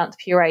that 8-month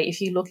puree,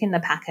 if you look in the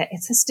packet,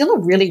 it's still a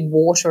really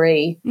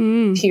watery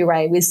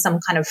puree with some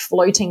kind of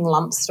floating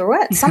lumps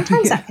through it.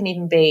 Sometimes that can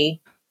even be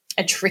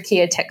a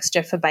trickier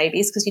texture for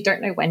babies because you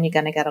don't know when you're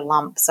going to get a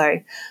lump. So,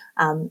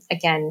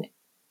 again,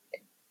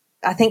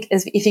 I think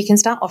if you can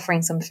start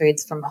offering some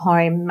foods from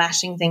home,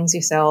 mashing things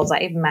yourselves,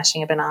 like even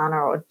mashing a banana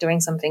or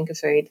doing some finger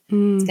food,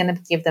 it's going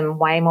to give them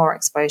way more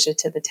exposure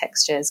to the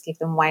textures, give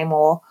them way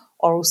more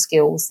oral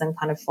skills than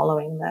kind of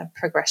following the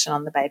progression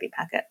on the baby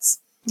packets.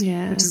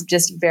 Yeah. Which is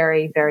just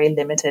very, very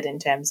limited in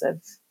terms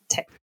of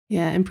tech.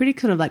 Yeah, and pretty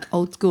kind of like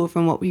old school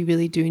from what we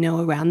really do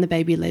know around the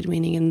baby-led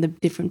weaning and the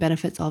different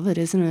benefits of it,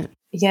 isn't it?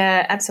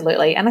 Yeah,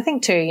 absolutely. And I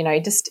think too, even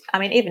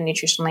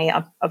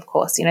nutritionally, of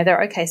course,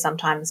 they're okay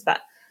sometimes,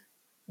 but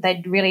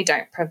they really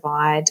don't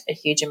provide a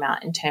huge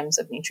amount in terms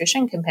of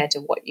nutrition compared to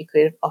what you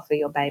could offer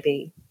your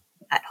baby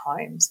at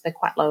home. So they're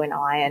quite low in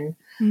iron.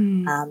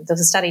 There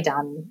was a study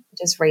done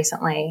just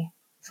recently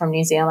from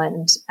New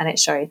Zealand and it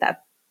showed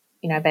that,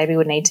 a baby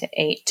would need to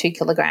eat 2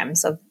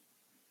 kilograms of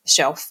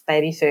shelf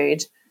baby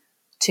food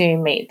to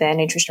meet their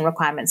nutrition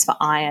requirements for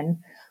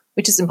iron,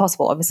 which is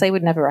impossible. Obviously,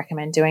 we'd never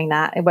recommend doing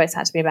that. It works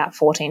out to be about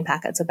 14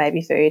 packets of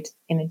baby food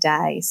in a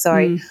day.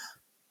 So,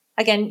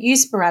 again,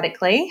 use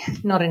sporadically,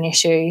 not an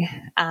issue,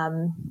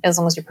 as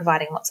long as you're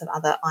providing lots of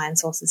other iron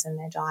sources in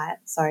their diet.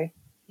 So,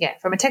 yeah,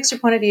 from a texture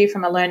point of view,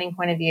 from a learning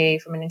point of view,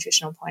 from a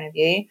nutritional point of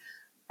view,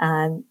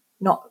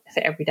 not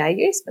for everyday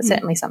use, but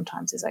certainly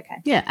sometimes is okay.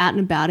 Yeah, out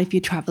and about if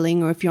you're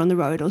traveling or if you're on the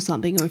road or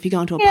something or if you're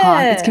going to a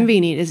park. It's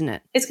convenient, isn't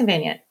it? It's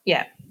convenient,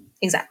 yeah,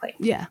 exactly.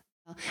 Yeah.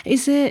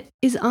 Is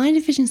iron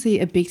deficiency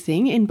a big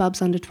thing in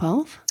bubs under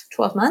 12?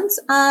 12 months?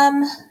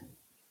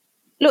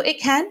 Look,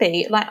 it can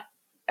be. Like,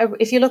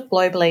 if you look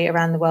globally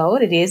around the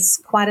world, it is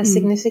quite a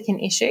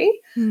significant issue.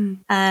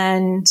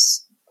 And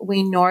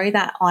we know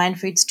that iron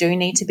foods do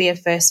need to be a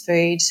first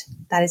food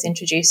that is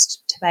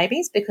introduced to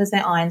babies because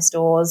their iron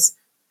stores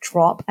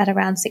drop at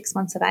around 6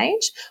 months of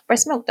age.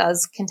 Breast milk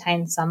does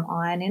contain some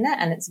iron in it,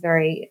 and it's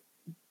very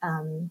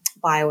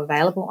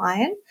bioavailable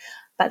iron,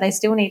 but they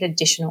still need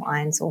additional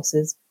iron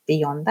sources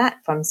beyond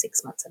that from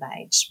 6 months of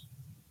age.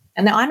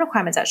 And the iron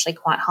requirement is actually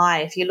quite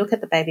high. If you look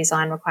at the baby's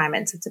iron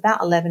requirements, it's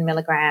about 11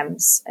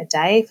 milligrams a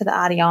day for the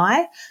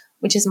RDI,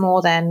 which is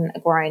more than a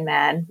grown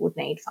man would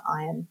need for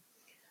iron.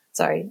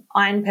 So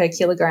iron per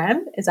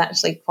kilogram is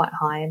actually quite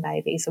high in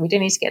babies. So we do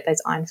need to get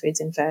those iron foods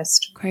in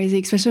first. Crazy,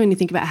 especially when you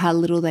think about how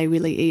little they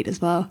really eat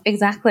as well.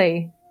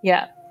 Exactly.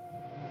 Yeah.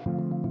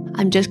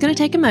 I'm just going to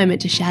take a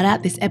moment to shout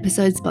out this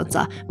episode's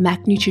sponsor,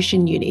 Mac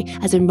Nutrition Uni,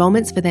 as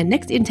enrollments for their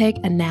next intake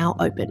are now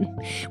open.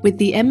 With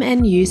the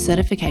MNU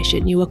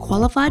certification, you are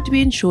qualified to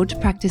be insured to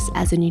practice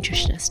as a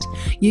nutritionist.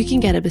 You can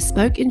get a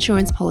bespoke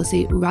insurance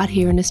policy right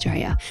here in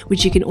Australia,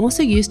 which you can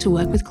also use to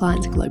work with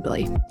clients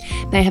globally.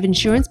 They have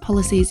insurance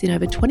policies in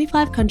over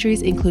 25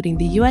 countries, including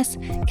the US,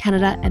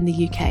 Canada, and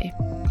the UK.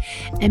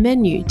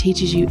 MNU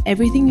teaches you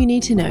everything you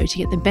need to know to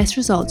get the best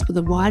results with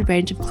a wide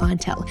range of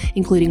clientele,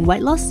 including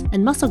weight loss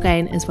and muscle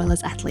gain, as well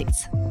as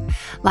athletes.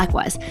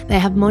 Likewise, they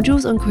have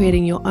modules on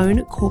creating your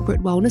own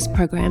corporate wellness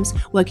programs,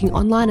 working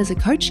online as a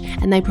coach,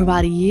 and they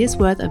provide a year's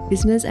worth of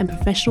business and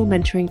professional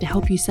mentoring to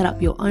help you set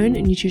up your own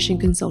nutrition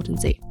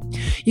consultancy.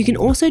 You can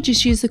also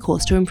just use the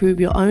course to improve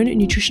your own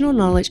nutritional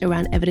knowledge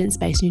around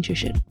evidence-based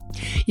nutrition.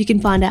 You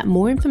can find out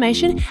more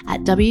information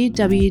at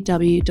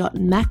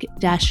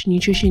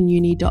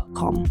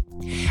www.mac-nutritionuni.com.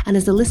 And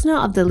as a listener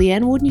of the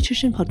Leanne Ward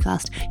Nutrition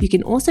Podcast, you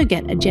can also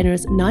get a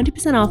generous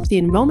 90% off the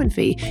enrollment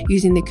fee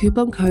using the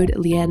coupon code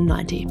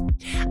Leanne90.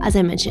 As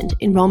I mentioned,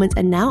 enrollments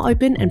are now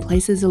open and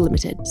places are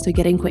limited, so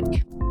get in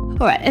quick.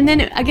 All right, and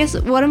then I guess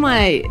what am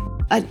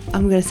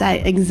I'm going to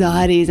say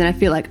anxieties, and I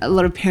feel like a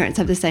lot of parents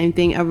have the same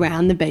thing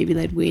around the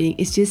baby-led weaning.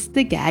 It's just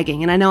the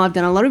gagging. And I know I've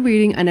done a lot of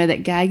reading. I know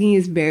that gagging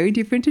is very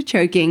different to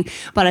choking,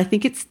 but I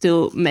think it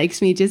still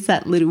makes me just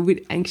that little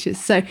bit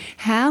anxious. So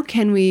how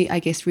can we, I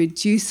guess,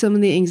 reduce some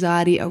of the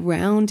anxiety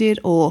around it?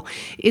 Or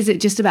is it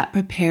just about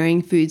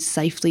preparing foods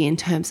safely in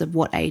terms of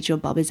what age your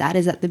bub is at?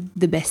 Is that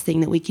the best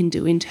thing that we can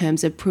do in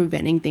terms of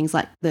preventing things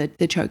like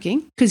the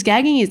choking? Because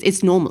gagging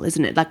it's normal,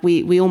 isn't it? Like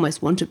we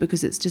almost want it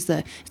because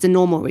it's a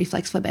normal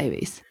reflex for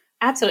babies.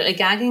 Absolutely.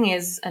 Gagging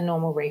is a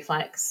normal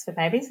reflex for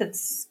babies.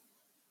 It's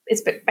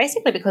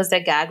basically because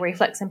their gag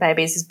reflex in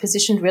babies is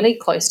positioned really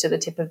close to the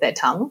tip of their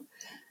tongue.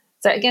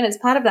 So, again, it's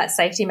part of that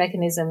safety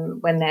mechanism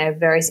when they're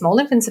very small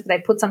infants. If they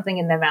put something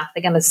in their mouth,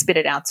 they're going to spit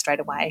it out straight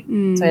away.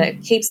 So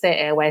it keeps their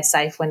airway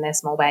safe when they're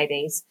small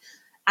babies.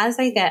 As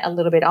they get a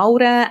little bit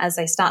older, as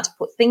they start to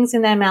put things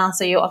in their mouth,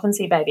 so you often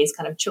see babies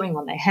kind of chewing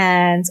on their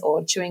hands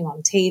or chewing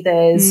on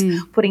teethers,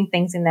 putting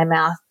things in their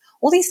mouth.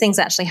 All these things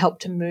actually help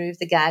to move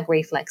the gag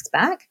reflex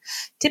back.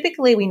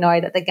 Typically, we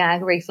know that the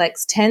gag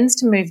reflex tends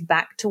to move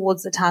back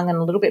towards the tongue and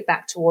a little bit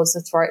back towards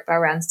the throat by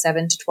around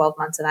 7 to 12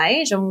 months of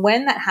age. And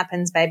when that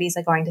happens, babies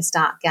are going to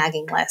start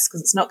gagging less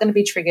because it's not going to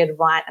be triggered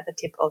right at the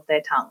tip of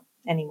their tongue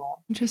anymore.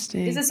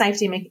 Interesting. It's a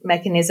safety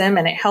mechanism,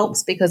 and it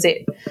helps because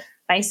it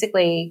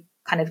basically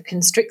kind of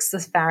constricts the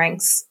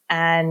pharynx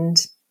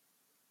and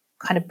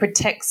kind of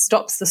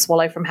stops the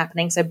swallow from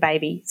happening, so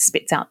baby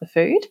spits out the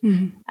food,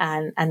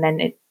 and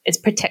then it's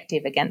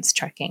protective against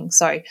choking.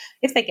 So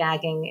if they're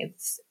gagging,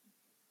 it's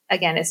a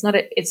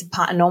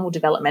normal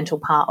developmental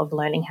part of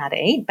learning how to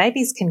eat.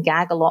 Babies can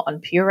gag a lot on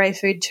puree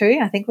food too.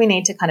 I think we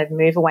need to kind of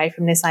move away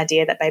from this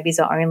idea that babies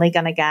are only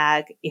going to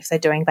gag if they're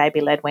doing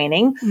baby-led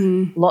weaning.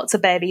 Lots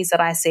of babies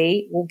that I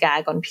see will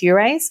gag on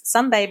purees.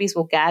 Some babies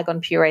will gag on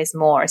purees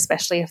more,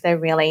 especially if they're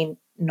really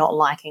not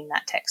liking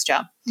that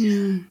texture.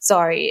 So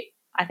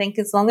I think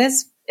as long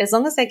as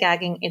they're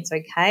gagging, it's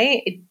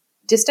okay.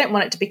 Just don't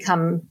want it to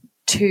become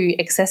too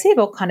excessive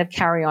or kind of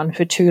carry on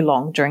for too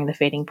long during the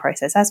feeding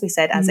process. As we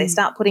said, as they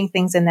start putting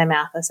things in their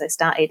mouth, as they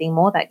start eating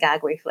more, that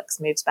gag reflex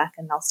moves back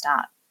and they'll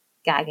start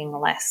gagging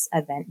less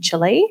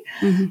eventually.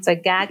 So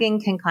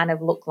gagging can kind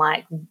of look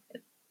like,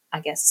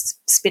 I guess,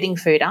 spitting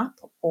food up,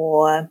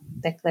 or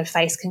their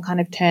face can kind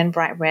of turn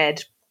bright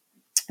red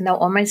and they'll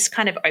almost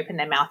kind of open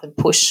their mouth and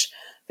push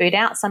food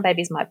out. Some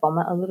babies might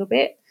vomit a little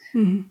bit.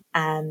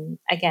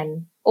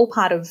 Again, all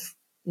part of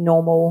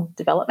normal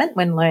development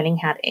when learning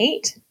how to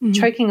eat.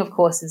 Choking, of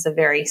course, is a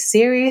very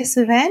serious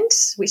event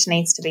which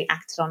needs to be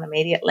acted on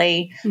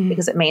immediately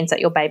because it means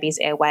that your baby's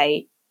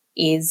airway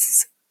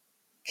is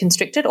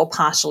constricted or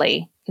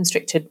partially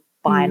constricted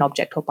by an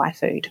object or by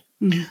food.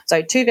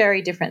 So two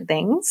very different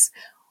things.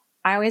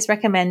 I always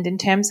recommend, in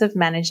terms of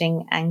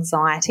managing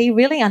anxiety,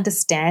 really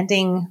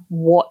understanding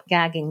what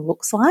gagging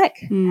looks like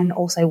and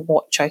also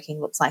what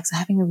choking looks like. So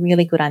having a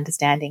really good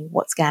understanding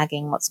what's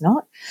gagging, what's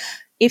not.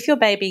 If your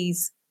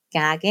baby's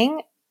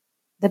gagging,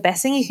 the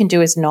best thing you can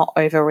do is not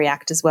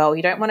overreact as well.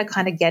 You don't want to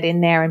kind of get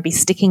in there and be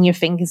sticking your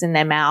fingers in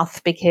their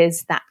mouth,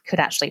 because that could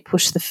actually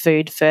push the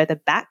food further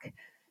back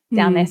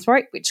down their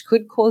throat, which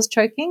could cause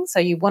choking. So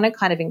you want to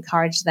kind of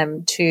encourage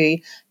them to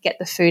get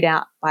the food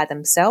out by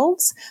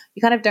themselves.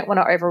 You kind of don't want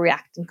to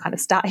overreact and kind of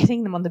start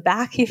hitting them on the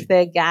back if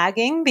they're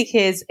gagging,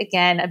 because,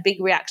 again, a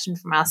big reaction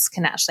from us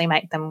can actually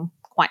make them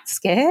quite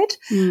scared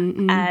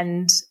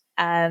and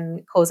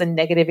cause a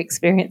negative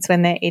experience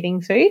when they're eating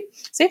food.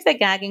 So if they're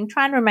gagging,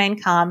 try and remain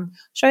calm,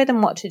 show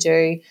them what to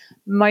do.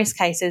 Most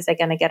cases, they're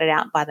going to get it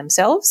out by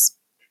themselves.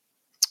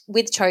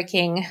 With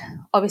choking,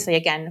 obviously,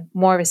 again,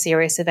 more of a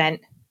serious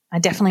event, I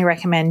definitely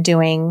recommend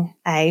doing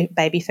a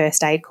baby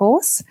first aid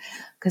course,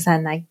 because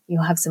then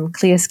you'll have some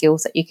clear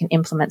skills that you can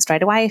implement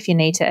straight away if you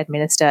need to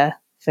administer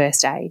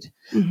first aid.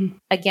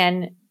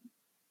 Again,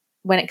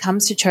 when it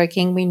comes to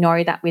choking, we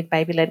know that with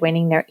baby-led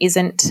weaning there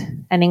isn't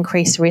an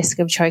increased risk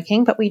of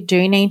choking, but we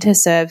do need to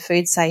serve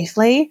food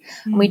safely,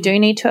 and we do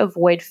need to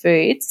avoid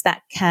foods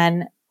that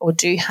can or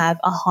do have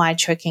a high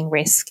choking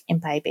risk in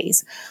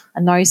babies.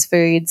 And those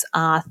foods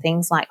are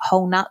things like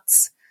whole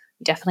nuts.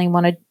 You definitely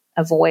want to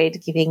avoid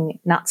giving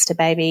nuts to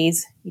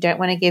babies. You don't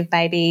want to give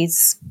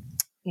babies,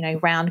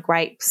 round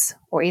grapes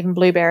or even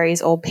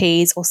blueberries or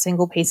peas or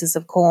single pieces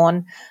of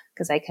corn,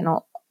 because they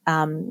cannot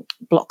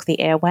block the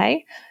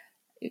airway.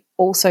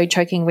 Also,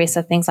 choking risks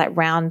are things like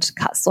round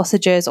cut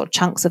sausages or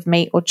chunks of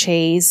meat or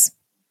cheese.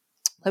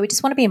 So we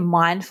just want to be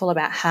mindful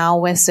about how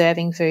we're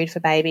serving food for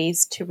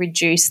babies to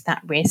reduce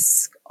that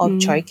risk of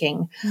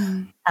choking.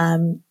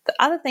 The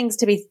other things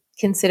to be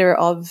considerate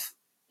of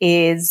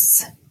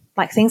is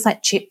things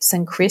like chips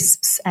and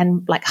crisps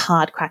and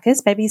hard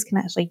crackers. Babies can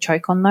actually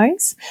choke on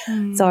those.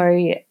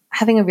 So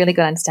having a really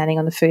good understanding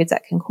on the foods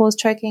that can cause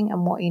choking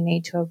and what you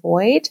need to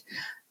avoid.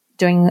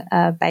 Doing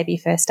a baby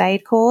first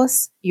aid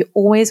course, you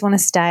always want to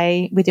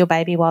stay with your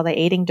baby while they're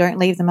eating. Don't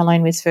leave them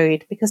alone with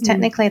food, because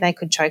technically they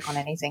could choke on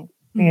anything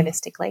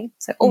realistically.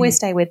 So always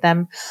stay with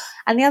them.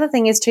 And the other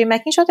thing is too,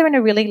 making sure they're in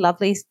a really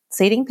lovely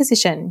seating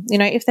position.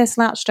 If they're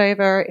slouched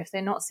over, if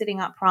they're not sitting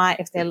upright,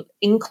 if they're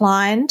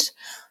inclined.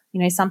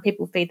 Some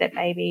people feed their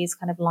babies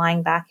kind of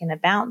lying back in a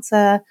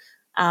bouncer.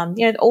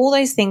 All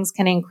those things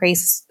can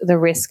increase the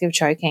risk of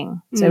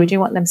choking. So we do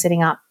want them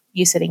sitting up,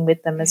 you sitting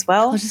with them as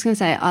well. I was just going to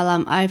say,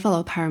 I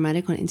follow a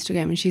paramedic on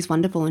Instagram, and she's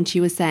wonderful, and she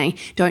was saying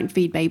don't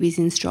feed babies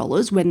in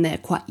strollers when they're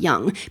quite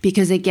young,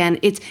 because again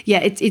it's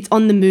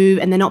on the move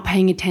and they're not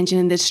paying attention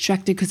and they're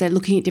distracted because they're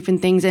looking at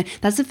different things, and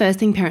that's the first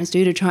thing parents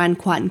do to try and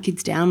quieten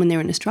kids down when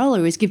they're in a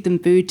stroller, is give them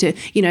food to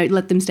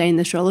let them stay in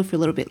the stroller for a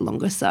little bit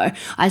longer. So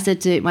I said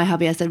to my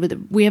hubby,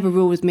 we have a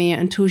rule with Mia,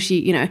 until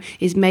she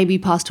is maybe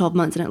past 12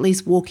 months and at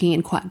least walking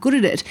and quite good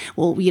at it,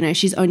 well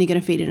she's only going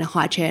to feed in a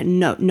high chair,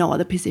 no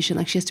other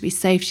position. She has to be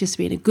safe, she has to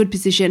be in a good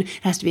position, it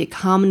has to be a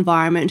calm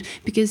environment,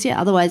 because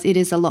otherwise it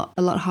is a lot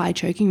higher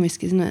choking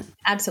risk, isn't it?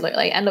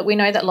 Absolutely. And look, we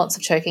know that lots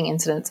of choking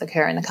incidents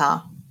occur in the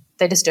car.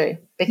 They just do,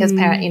 because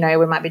parent,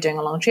 we might be doing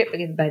a long trip, we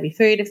give the baby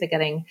food if they're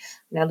getting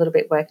a little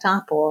bit worked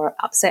up or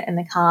upset in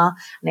the car,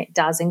 and it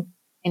does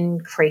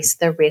increase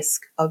the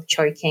risk of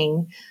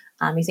choking.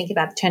 You think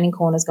about turning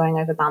corners, going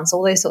over bumps,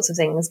 all those sorts of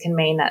things can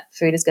mean that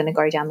food is going to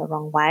go down the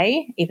wrong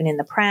way, even in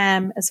the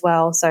pram as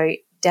well. So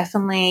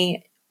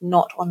definitely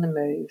not on the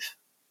move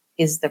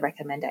is the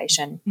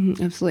recommendation.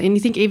 Absolutely. And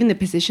you think even the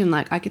position,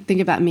 I could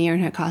think about Mia in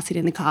her car seat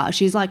in the car.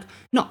 She's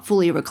not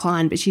fully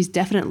reclined, but she's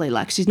definitely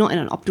she's not in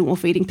an optimal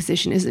feeding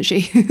position, isn't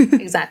she?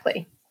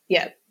 Exactly.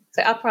 Yeah.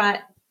 So upright,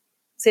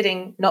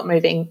 sitting, not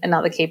moving,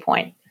 another key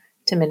point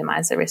to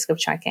minimize the risk of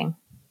choking.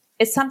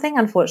 It's something,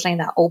 unfortunately,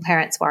 that all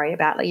parents worry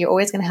about. You're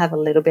always going to have a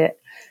little bit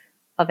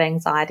of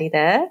anxiety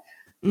there.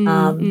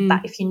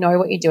 But if you know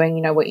what you're doing,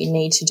 you know what you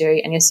need to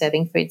do, and you're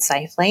serving food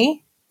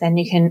safely, then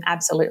you can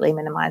absolutely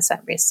minimize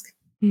that risk.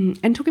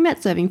 And talking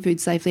about serving food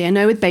safely, I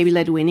know with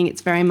baby-led weaning,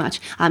 it's very much,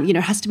 it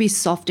has to be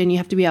soft, and you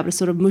have to be able to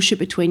sort of mush it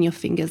between your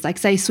fingers.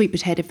 Say sweet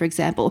potato, for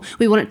example,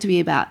 we want it to be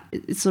about,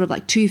 it's sort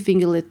of 2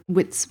 finger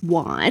widths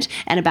wide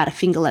and about a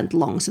finger length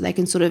long, so they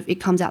can it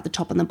comes out the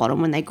top and the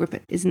bottom when they grip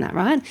it. Isn't that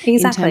right?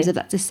 Exactly. In terms of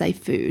that's a safe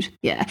food.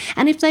 Yeah.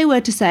 And if they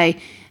were to say,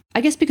 I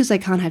guess because they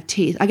can't have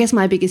teeth, I guess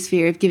my biggest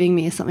fear of giving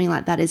me something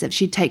like that is that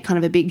she'd take kind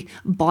of a big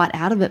bite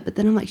out of it, but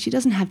then I'm she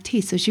doesn't have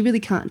teeth, so she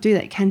really can't do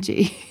that, can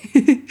she?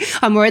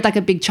 I'm worried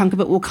a big chunk of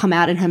it will come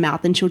out in her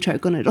mouth and she'll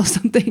choke on it or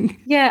something.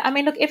 Yeah, I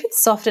mean, look, if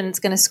it's soft and it's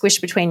going to squish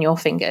between your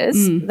fingers,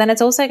 then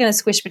it's also going to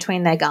squish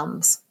between their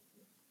gums,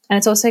 and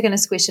it's also going to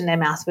squish in their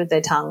mouth with their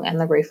tongue and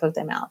the roof of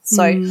their mouth.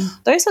 So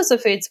those sorts of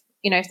foods,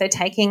 if they're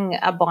taking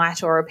a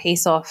bite or a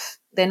piece off,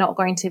 they're not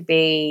going to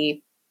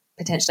be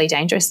potentially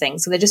dangerous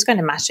things. So they're just going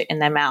to mash it in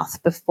their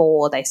mouth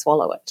before they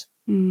swallow it.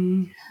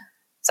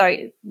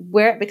 So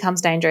where it becomes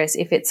dangerous,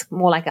 if it's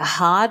more like a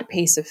hard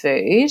piece of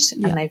food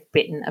and they've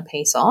bitten a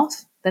piece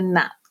off, then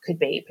that could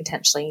be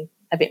potentially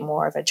a bit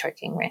more of a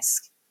choking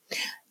risk.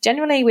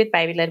 Generally with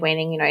baby-led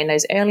weaning, in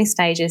those early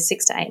stages,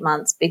 6 to 8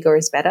 months, bigger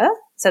is better,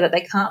 so that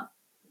they can't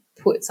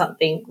put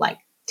something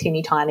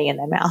teeny tiny in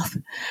their mouth,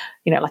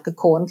 like a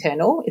corn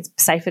kernel. It's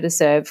safer to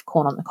serve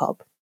corn on the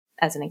cob,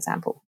 as an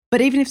example. But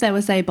even if they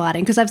were, say,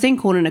 biting, because I've seen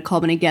corn in a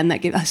cob, and again,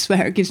 I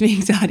swear it gives me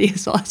anxiety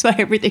as well. I swear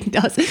everything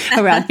does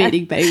around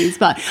feeding babies.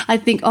 But I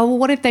think, oh, well,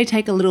 what if they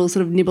take a little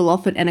sort of nibble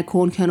off it and a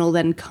corn kernel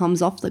then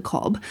comes off the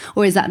cob?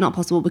 Or is that not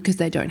possible because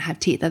they don't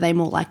have teeth? Are they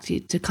more likely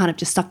to kind of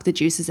just suck the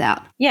juices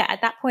out? Yeah, at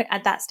that point,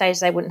 at that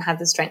stage, they wouldn't have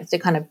the strength to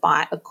kind of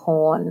bite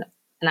an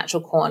actual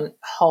corn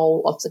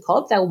whole off the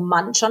cob. They'll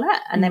munch on it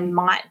and they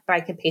might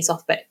break a piece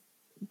off. But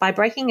by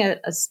breaking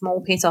a small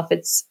piece off,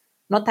 it's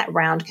not that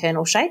round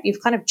kernel shape.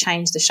 You've kind of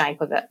changed the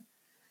shape of it.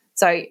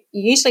 So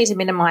usually to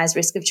minimise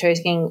risk of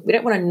choking, we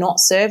don't want to not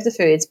serve the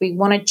foods. We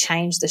want to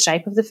change the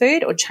shape of the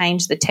food or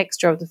change the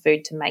texture of the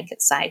food to make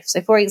it safe.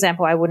 So, for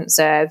example, I wouldn't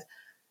serve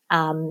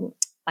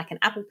like an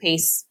apple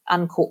piece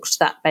uncooked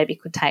that baby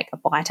could take a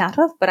bite out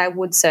of, but I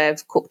would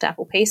serve cooked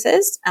apple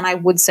pieces and I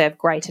would serve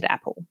grated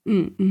apple.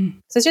 Mm-mm.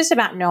 So it's just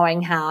about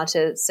knowing how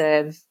to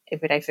serve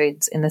everyday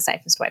foods in the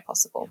safest way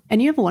possible.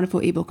 And you have a wonderful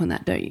ebook on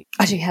that, don't you?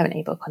 I do have an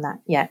ebook on that,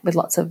 yeah, with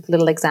lots of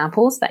little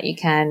examples that you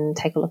can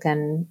take a look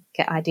and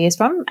get ideas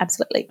from.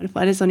 Absolutely.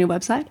 Wonderful. It's on your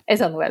website?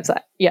 It's on the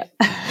website, yeah.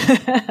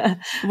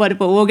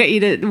 Wonderful. We'll get you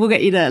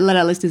to let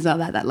our listeners know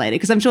about that later,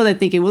 because I'm sure they're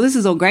thinking, well, this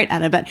is all great,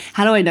 Anna, but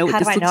how do I know what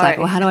this looks like,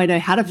 or how do I know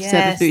how to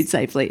serve the food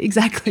safely?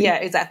 Exactly. Yeah,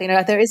 exactly.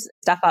 No, there is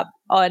stuff up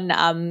on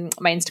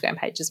my Instagram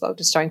page as well,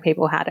 just showing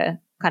people how to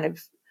kind of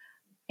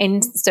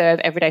serve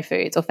everyday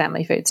foods or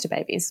family foods to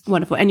babies.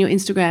 Wonderful. And your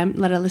Instagram,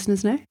 let our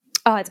listeners know?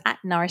 Oh, it's at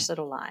Nourish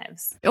Little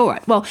Lives. All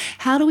right. Well,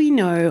 how do we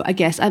know, I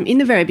guess, in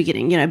the very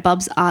beginning,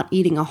 bubs aren't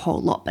eating a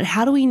whole lot, but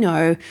how do we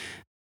know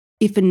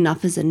if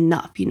enough is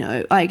enough?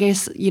 I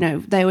guess,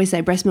 they always say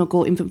breast milk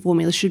or infant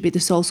formula should be the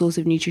sole source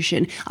of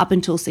nutrition up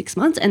until 6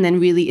 months. And then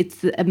really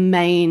it's a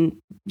main,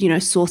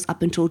 source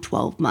up until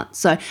 12 months.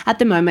 So at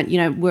the moment,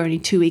 we're only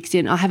 2 weeks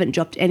in. I haven't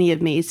dropped any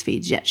of Mia's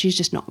feeds yet. She's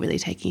just not really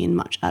taking in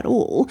much at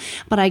all.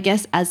 But I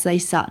guess as they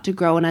start to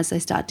grow and as they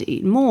start to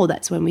eat more,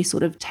 that's when we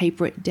sort of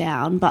taper it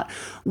down. But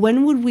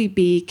when would we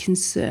be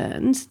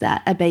concerned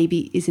that a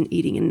baby isn't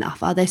eating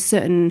enough? Are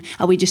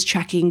we just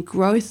tracking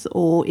growth,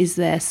 or is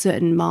there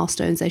certain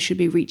milestones they should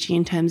be reaching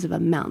in terms of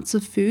amounts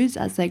of foods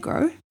as they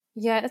grow?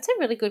 Yeah, that's a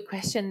really good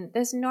question.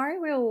 There's no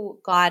real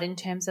guide in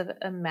terms of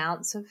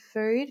amounts of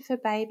food for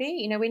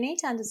baby. We need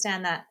to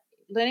understand that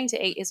learning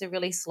to eat is a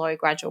really slow,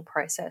 gradual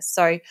process.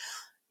 So,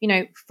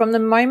 from the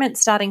moment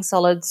starting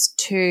solids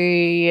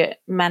to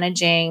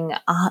managing,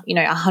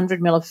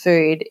 100 ml of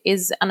food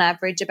is on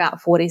average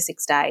about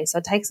 46 days. So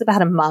it takes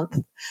about a month.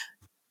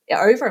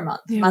 Over a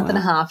month, and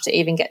a half to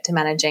even get to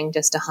managing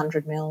just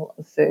 100 ml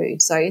of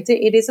food. So it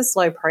is a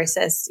slow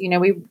process.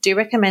 We do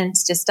recommend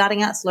just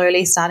starting out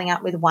slowly, starting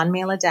out with 1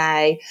 meal a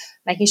day,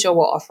 making sure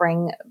we're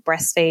offering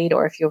breastfeed,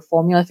 or if you're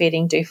formula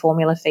feeding, do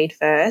formula feed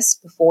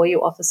first before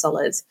you offer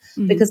solids,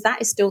 because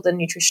that is still the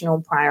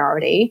nutritional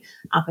priority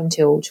up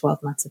until 12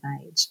 months of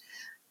age.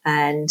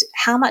 And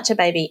how much a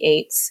baby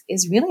eats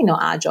is really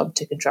not our job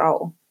to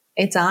control.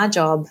 It's our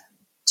job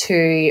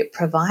to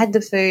provide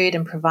the food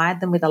and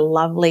provide them with a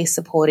lovely,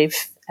 supportive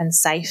and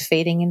safe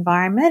feeding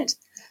environment.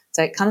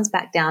 So it comes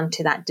back down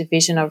to that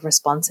division of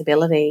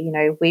responsibility.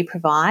 We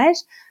provide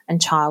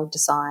and child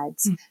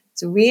decides.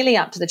 It's really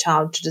up to the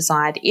child to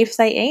decide if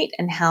they eat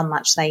and how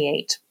much they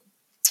eat.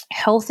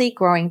 Healthy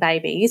growing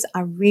babies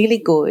are really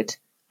good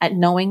at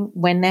knowing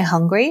when they're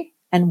hungry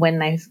and when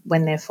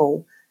they're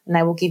full. And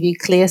they will give you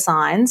clear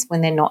signs when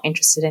they're not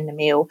interested in the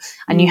meal.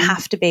 And you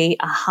have to be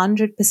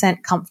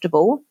 100%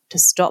 comfortable to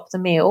stop the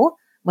meal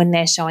when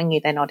they're showing you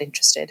they're not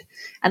interested.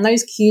 And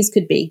those cues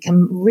could be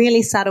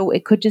really subtle.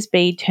 It could just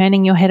be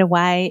turning your head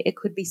away. It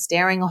could be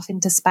staring off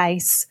into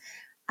space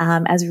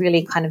as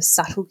really kind of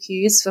subtle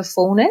cues for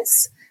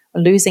fullness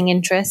or losing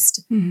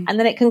interest. And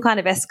then it can kind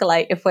of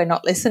escalate if we're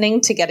not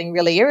listening to getting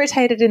really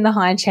irritated in the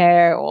high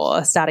chair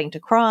or starting to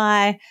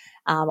cry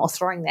or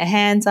throwing their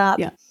hands up.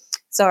 Yeah.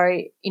 So,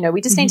 we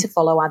just need to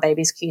follow our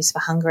baby's cues for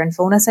hunger and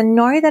fullness and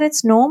know that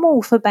it's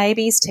normal for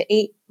babies to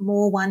eat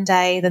more one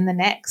day than the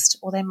next,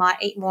 or they might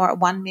eat more at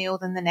one meal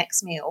than the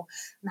next meal.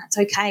 And that's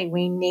okay.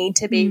 We need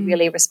to be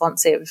really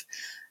responsive.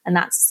 And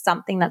that's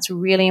something that's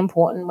really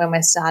important when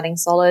we're starting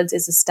solids,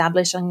 is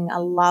establishing a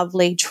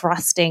lovely,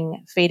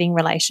 trusting feeding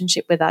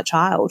relationship with our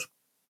child,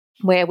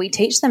 where we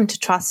teach them to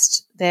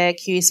trust their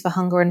cues for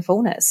hunger and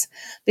fullness,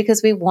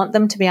 because we want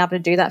them to be able to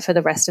do that for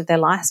the rest of their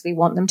lives. We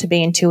want them to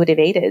be intuitive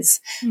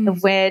eaters.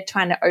 If we're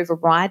trying to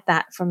override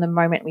that from the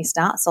moment we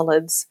start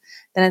solids,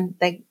 then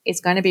it's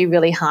going to be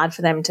really hard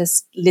for them to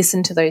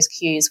listen to those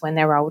cues when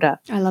they're older.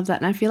 I love that.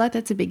 And I feel like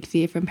that's a big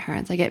fear from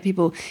parents. I get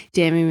people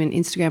DMing me on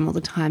Instagram all the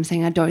time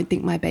saying, I don't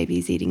think my baby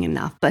is eating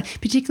enough. But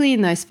particularly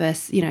in those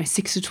first,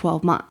 6 to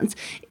 12 months,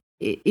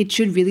 it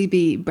should really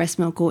be breast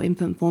milk or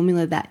infant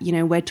formula that, you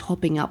know, we're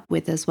topping up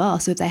with as well.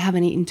 So if they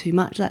haven't eaten too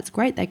much, that's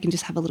great. They can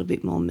just have a little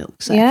bit more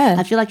milk. So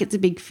I feel like it's a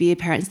big fear.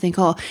 Parents think,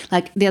 oh,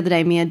 like the other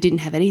day Mia didn't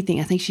have anything.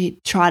 I think she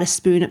tried a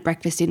spoon at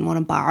breakfast, didn't want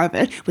a bar of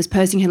it, was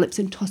pursing her lips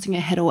and tossing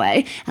her head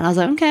away. And I was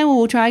like, okay, well,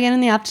 we'll try again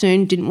in the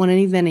afternoon. Didn't want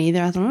any then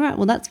either. I thought, all right,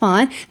 well, that's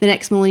fine. The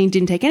next morning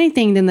didn't take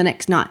anything. Then the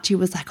next night she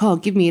was like, oh,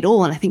 give me it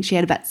all. And I think she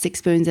had about 6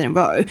 spoons in a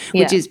row,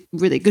 which is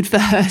really good for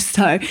her.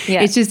 So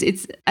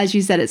it's as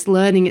you said, it's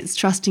learning, it's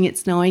trusting,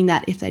 it's knowing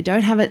that if they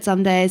don't have it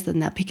some days, then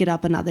they'll pick it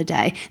up another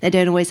day. They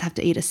don't always have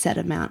to eat a set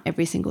amount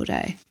every single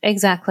day.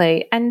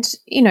 Exactly. And,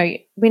 you know,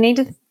 we need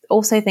to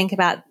also think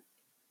about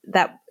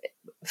that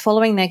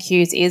following their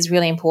cues is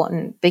really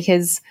important,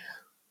 because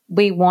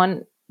we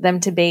want them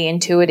to be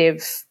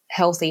intuitive,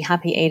 healthy,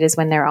 happy eaters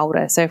when they're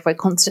older. So if we're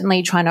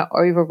constantly trying to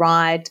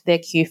override their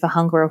cue for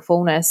hunger or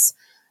fullness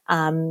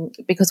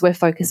because we're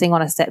focusing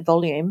on a set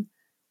volume,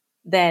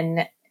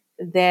 then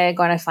they're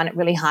going to find it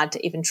really hard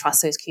to even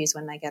trust those cues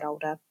when they get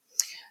older.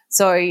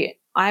 So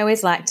I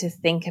always like to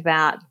think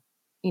about,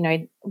 you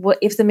know, what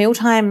if the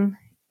mealtime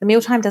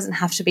doesn't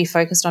have to be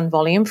focused on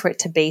volume for it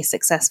to be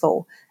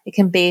successful. It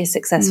can be a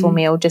successful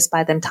meal just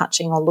by them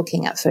touching or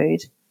looking at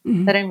food.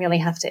 They don't really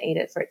have to eat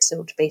it for it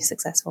still to be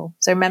successful.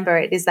 So remember,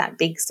 it is that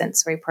big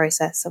sensory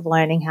process of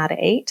learning how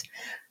to eat.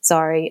 So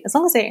as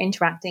long as they're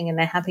interacting and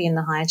they're happy in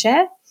the high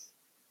chair,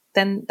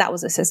 then that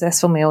was a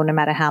successful meal no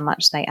matter how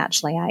much they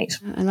actually ate.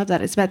 I love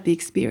that. It's about the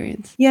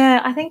experience.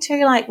 Yeah, I think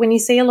too, like when you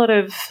see a lot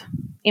of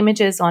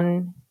images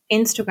on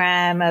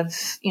Instagram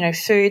of, you know,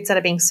 foods that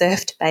are being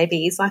served to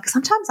babies, like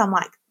sometimes I'm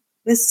like,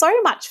 there's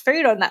so much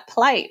food on that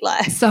plate,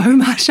 like so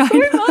much,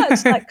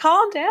 like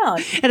calm down.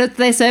 And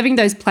they're serving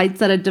those plates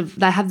that are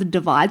they have the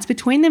divides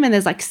between them, and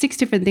there's like 6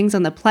 different things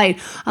on the plate.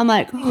 I'm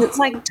like, oh. It's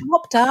like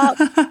topped up.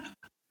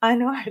 I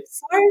know,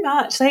 so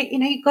much. Like, you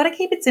know, you've got to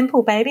keep it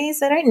simple.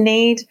 Babies, they don't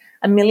need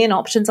a million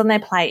options on their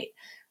plate.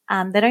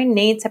 They don't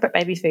need separate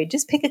baby food.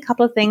 Just pick a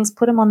couple of things,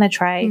 put them on their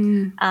tray.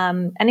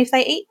 And if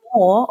they eat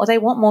more or they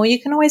want more, you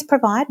can always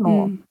provide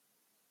more.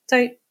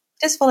 So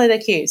just follow their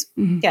cues.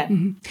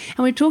 And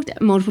we've talked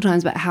multiple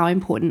times about how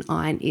important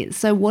iron is.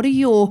 So what are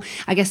your,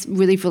 I guess,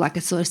 really for like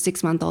a sort of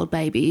 6-month-old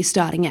baby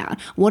starting out,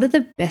 what are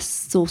the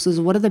best sources,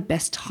 what are the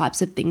best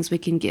types of things we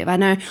can give? I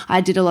know I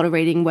did a lot of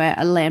reading where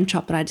a lamb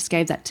chop, and I just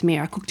gave that to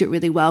Mia. I cooked it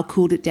really well,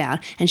 cooled it down,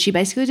 and she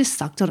basically just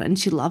sucked on it and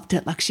she loved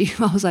it. Like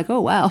I was like,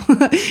 oh, wow.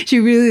 She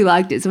really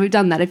liked it. So we've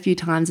done that a few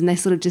times, and they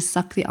sort of just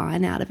suck the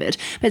iron out of it.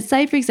 But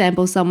say, for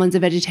example, someone's a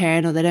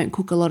vegetarian or they don't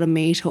cook a lot of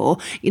meat, or,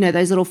 you know,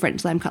 those little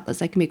French lamb cutlets,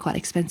 they can be quite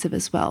expensive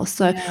as well.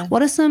 So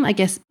what are some, I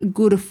guess,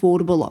 good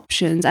affordable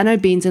options? I know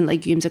beans and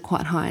legumes are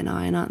quite high in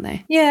iron, aren't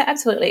they? Yeah,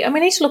 absolutely. And we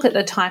need to look at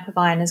the type of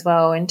iron as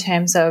well in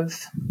terms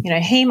of, you know,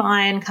 heme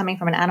iron coming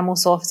from an animal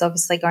source is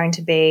obviously going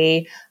to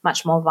be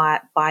much more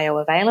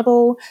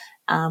bioavailable.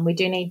 We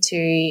do need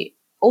to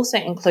also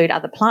include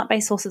other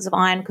plant-based sources of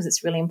iron because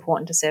it's really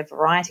important to serve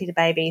variety to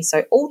babies.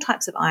 So all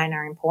types of iron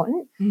are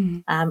important.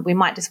 We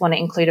might just want to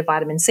include a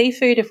vitamin C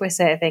food if we're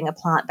serving a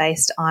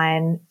plant-based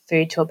iron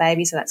food to a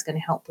baby, so that's going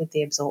to help with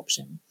the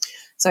absorption.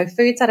 So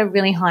foods that are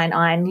really high in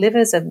iron, liver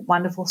is a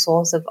wonderful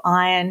source of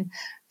iron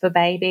for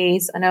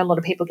babies. I know a lot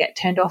of people get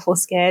turned off or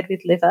scared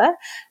with liver,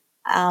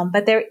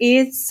 but there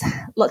is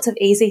lots of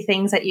easy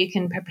things that you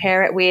can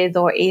prepare it with,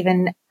 or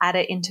even add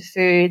it into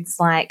foods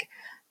like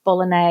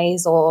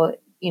bolognese, or,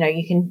 you know,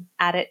 you can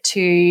add it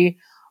to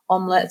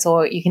omelets,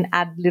 or you can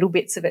add little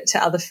bits of it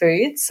to other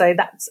foods. So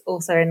that's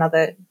also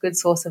another good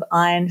source of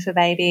iron for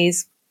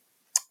babies.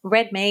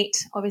 Red meat,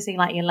 obviously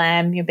like your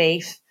lamb, your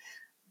beef.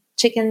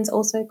 Chicken's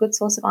also a good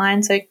source of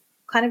iron. So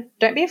kind of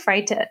don't be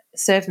afraid to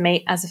serve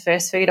meat as a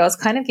first food. I was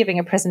kind of giving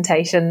a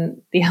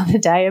presentation the other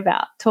day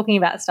about talking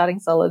about starting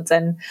solids,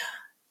 and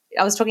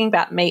I was talking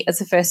about meat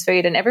as a first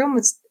food, and everyone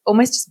was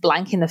almost just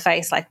blank in the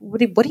face, like, what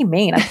do you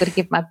mean I've got to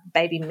give my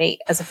baby meat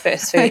as a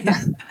first food?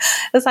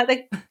 It's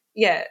like,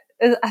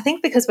 I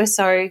think because we're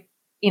so,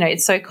 you know,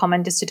 it's so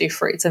common just to do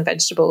fruits and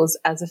vegetables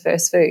as a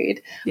first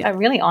food.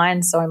 Really,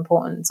 iron's so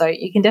important. So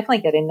you can definitely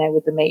get in there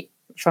with the meat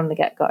from the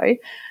get-go.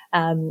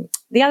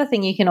 The other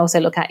thing you can also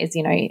look at is,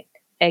 you know,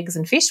 eggs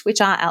and fish,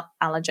 which are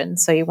allergens.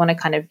 So you want to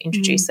kind of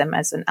introduce them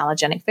as an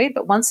allergenic food.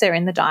 But once they're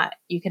in the diet,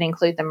 you can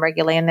include them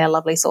regularly, and they're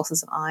lovely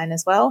sources of iron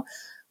as well.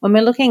 When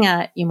we're looking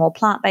at your more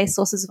plant-based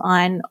sources of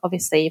iron,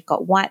 obviously you've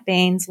got white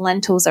beans.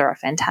 Lentils are a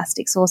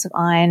fantastic source of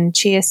iron.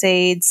 Chia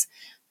seeds,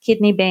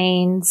 kidney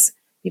beans.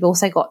 You've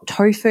also got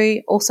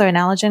tofu, also an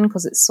allergen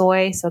because it's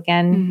soy. So,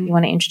 again, you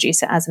want to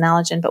introduce it as an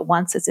allergen. But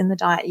once it's in the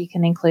diet, you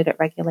can include it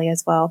regularly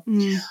as well.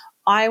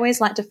 I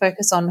always like to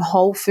focus on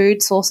whole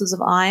food sources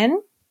of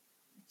iron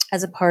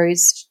as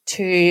opposed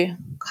to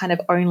kind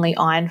of only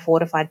iron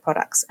fortified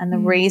products. And the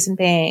reason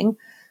being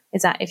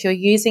is that if you're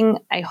using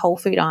a whole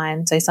food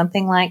iron, so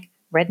something like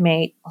red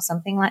meat or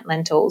something like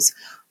lentils,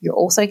 you're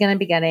also going to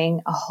be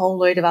getting a whole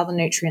load of other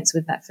nutrients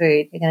with that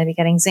food. You're going to be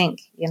getting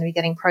zinc, you're going to be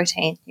getting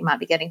protein, you might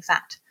be getting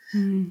fat,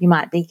 you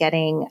might be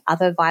getting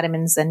other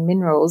vitamins and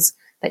minerals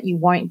that you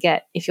won't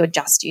get if you're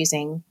just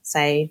using,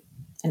 say,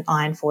 an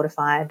iron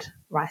fortified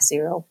rice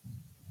cereal.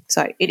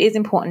 So it is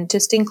important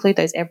just to include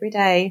those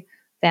everyday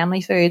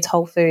family foods,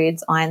 whole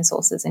foods, iron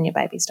sources in your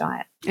baby's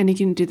diet. And you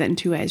can do that in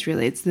two ways,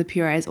 really. It's the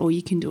purees, or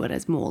you can do it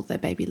as more the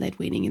baby-led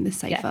weaning in the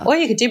safer. Yeah. Or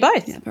you could do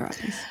both. Yeah,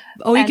 varieties.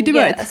 Or you could do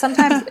both.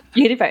 Sometimes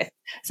you do both.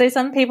 So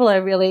some people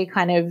are really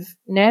kind of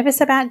nervous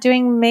about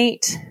doing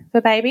meat for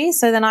babies.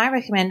 So then I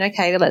recommend,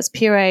 okay, let's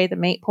puree the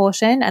meat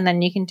portion, and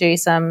then you can do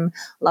some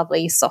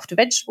lovely soft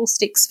vegetable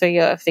sticks for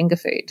your finger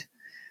food.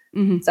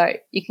 Mm-hmm. So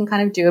you can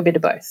kind of do a bit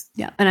of both.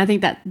 Yeah, and I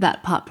think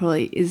that part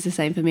probably is the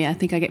same for me. I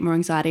think I get more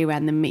anxiety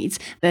around the meats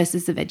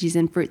versus the veggies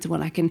and fruits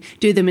when I can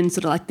do them in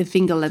sort of like the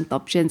finger length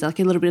options, like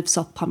a little bit of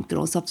soft pumpkin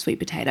or soft sweet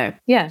potato.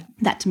 Yeah.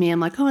 That to me,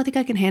 I'm like, I think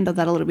I can handle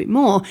that a little bit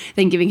more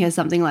than giving her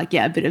something like,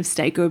 a bit of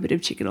steak or a bit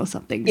of chicken or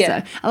something.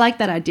 Yeah. So I like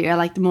that idea. I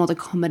like the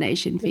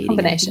combination feeding.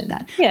 I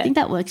think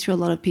that works for a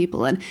lot of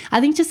people. And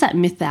I think just that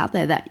myth out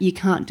there that you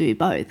can't do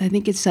both. I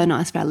think it's so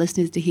nice for our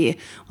listeners to hear,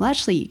 well,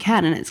 actually you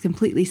can, and it's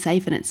completely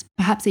safe, and it's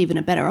perhaps even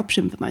a better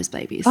option for most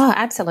babies. Oh,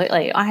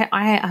 absolutely.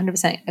 I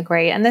 100%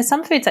 agree. And there's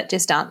some foods that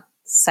just aren't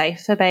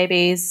safe for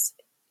babies,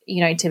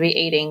 to be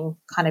eating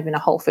kind of in a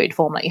whole food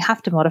form. Like you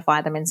have to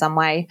modify them in some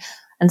way.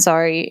 And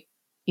so,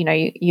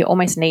 you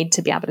almost need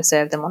to be able to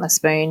serve them on a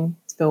spoon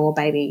for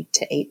baby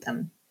to eat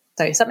them.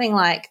 So something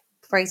like,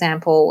 for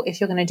example,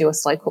 if you're going to do a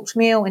slow cooked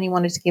meal and you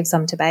wanted to give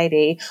some to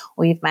baby,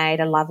 or you've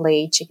made a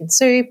lovely chicken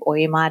soup, or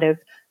you might have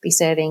be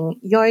serving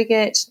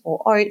yogurt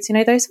or oats,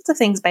 those sorts of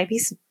things,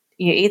 babies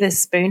you're either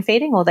spoon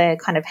feeding or they're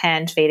kind of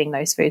hand feeding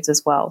those foods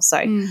as well. So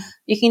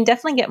you can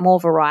definitely get more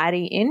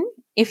variety in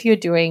if you're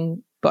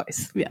doing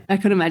both. Yeah, I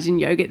could imagine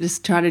yogurt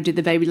just trying to do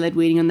the baby-led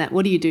weaning on that.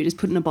 What do you do? Just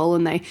put in a bowl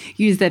and they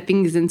use their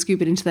fingers and scoop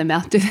it into their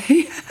mouth, do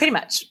they? Pretty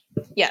much,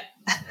 yeah.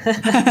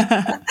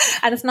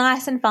 And it's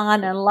nice and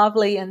fun and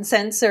lovely and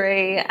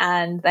sensory,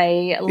 and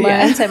they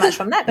learn so much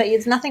from that. But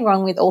there's nothing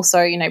wrong with also,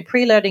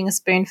 preloading a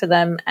spoon for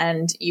them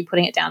and you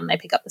putting it down and they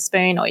pick up the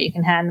spoon, or you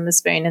can hand them the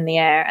spoon in the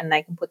air and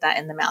they can put that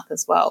in the mouth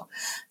as well.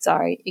 So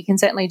you can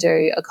certainly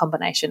do a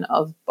combination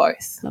of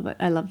both. Love it.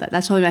 I love that.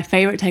 That's probably my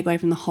favorite takeaway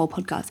from the whole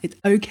podcast. It's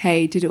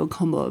okay to do a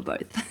combo of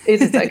both.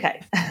 It is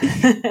okay.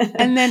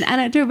 And then,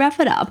 Anna, to wrap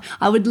it up,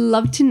 I would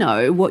love to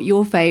know what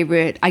your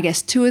favorite,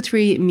 2 or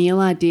 3 meal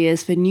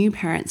ideas for new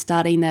parents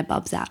starting their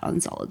bubs out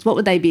on solids. What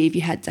would they be if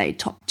you had, say,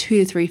 top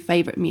 2 or 3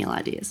 favorite meal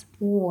ideas?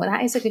 Oh,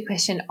 that is a good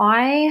question.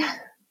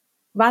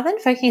 Rather than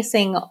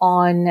focusing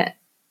on,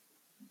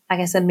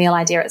 a meal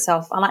idea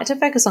itself, I like to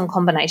focus on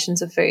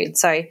combinations of food.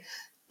 So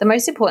the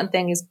most important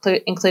thing is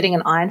including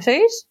an iron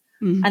food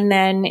and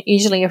then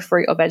usually a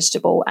fruit or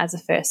vegetable as a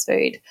first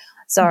food.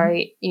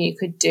 So you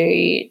could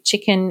do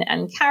chicken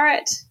and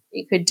carrot,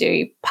 you could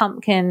do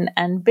pumpkin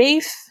and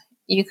beef,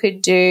 you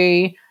could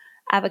do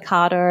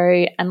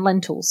avocado and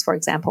lentils, for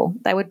example.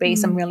 They would be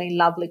some really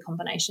lovely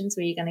combinations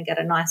where you're going to get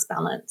a nice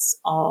balance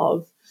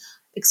of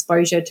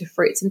exposure to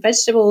fruits and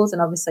vegetables,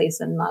 and obviously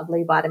some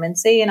lovely vitamin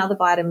C and other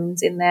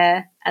vitamins in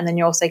there. And then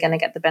you're also going to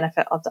get the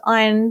benefit of the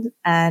iron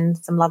and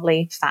some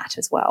lovely fat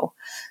as well.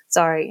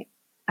 So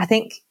I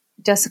think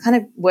just kind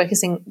of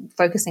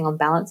focusing on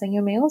balancing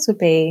your meals would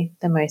be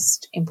the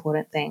most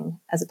important thing,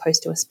 as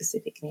opposed to a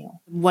specific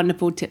meal.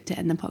 Wonderful tip to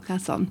end the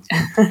podcast on.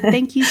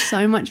 Thank you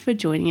so much for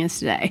joining us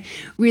today.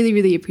 Really,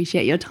 really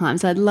appreciate your time.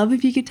 So I'd love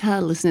if you could tell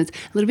our listeners a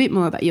little bit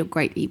more about your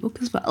great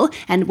ebook as well,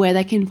 and where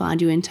they can find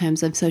you in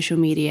terms of social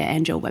media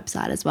and your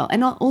website as well.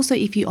 And also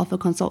if you offer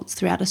consults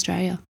throughout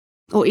Australia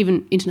or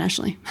even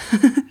internationally.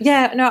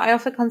 I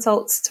offer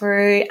consults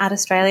throughout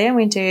Australia.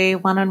 We do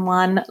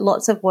one-on-one,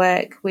 lots of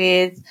work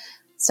with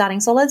starting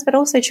solids, but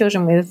also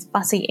children with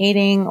fussy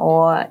eating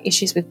or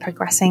issues with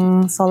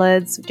progressing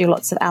solids. We do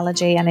lots of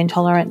allergy and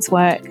intolerance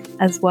work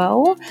as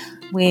well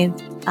with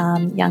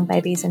young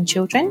babies and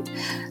children.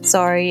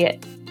 So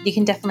you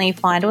can definitely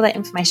find all that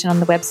information on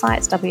the website.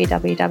 It's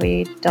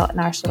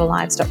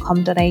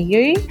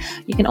www.nourishedlittlelives.com.au.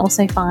 You can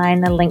also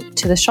find the link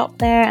to the shop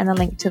there and the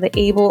link to the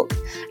ebook.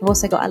 I've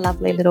also got a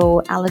lovely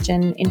little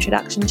allergen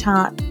introduction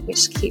chart,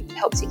 which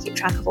helps you keep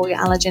track of all your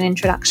allergen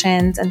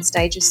introductions and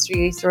stages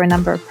through a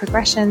number of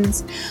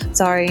progressions.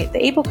 So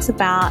the ebook's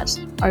about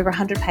over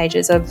 100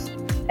 pages of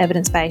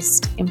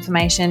evidence-based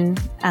information.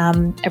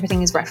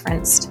 Everything is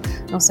referenced.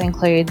 It also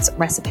includes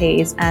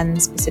recipes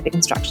and specific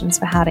instructions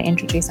for how to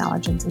introduce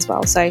allergens as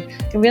well. So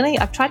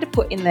I've tried to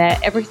put in there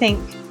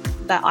everything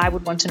that I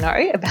would want to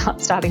know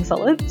about starting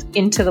solids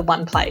into the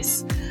one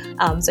place.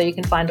 So you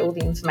can find all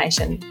the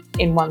information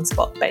in one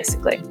spot,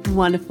 basically.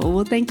 Wonderful.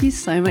 Well, thank you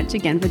so much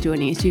again for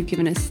joining us. You've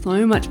given us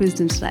so much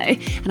wisdom today,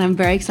 and I'm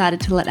very excited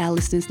to let our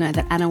listeners know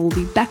that Anna will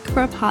be back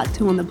for a part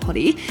 2 on the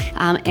potty,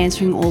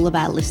 answering all of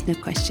our listener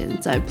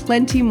questions. So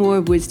plenty more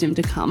of wisdom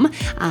to come.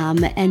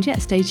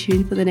 Stay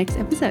tuned for the next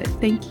episode.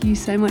 Thank you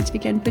so much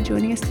again for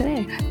joining us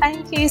today.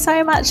 Thank you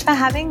so much for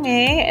having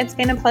me. It's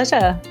been a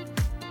pleasure.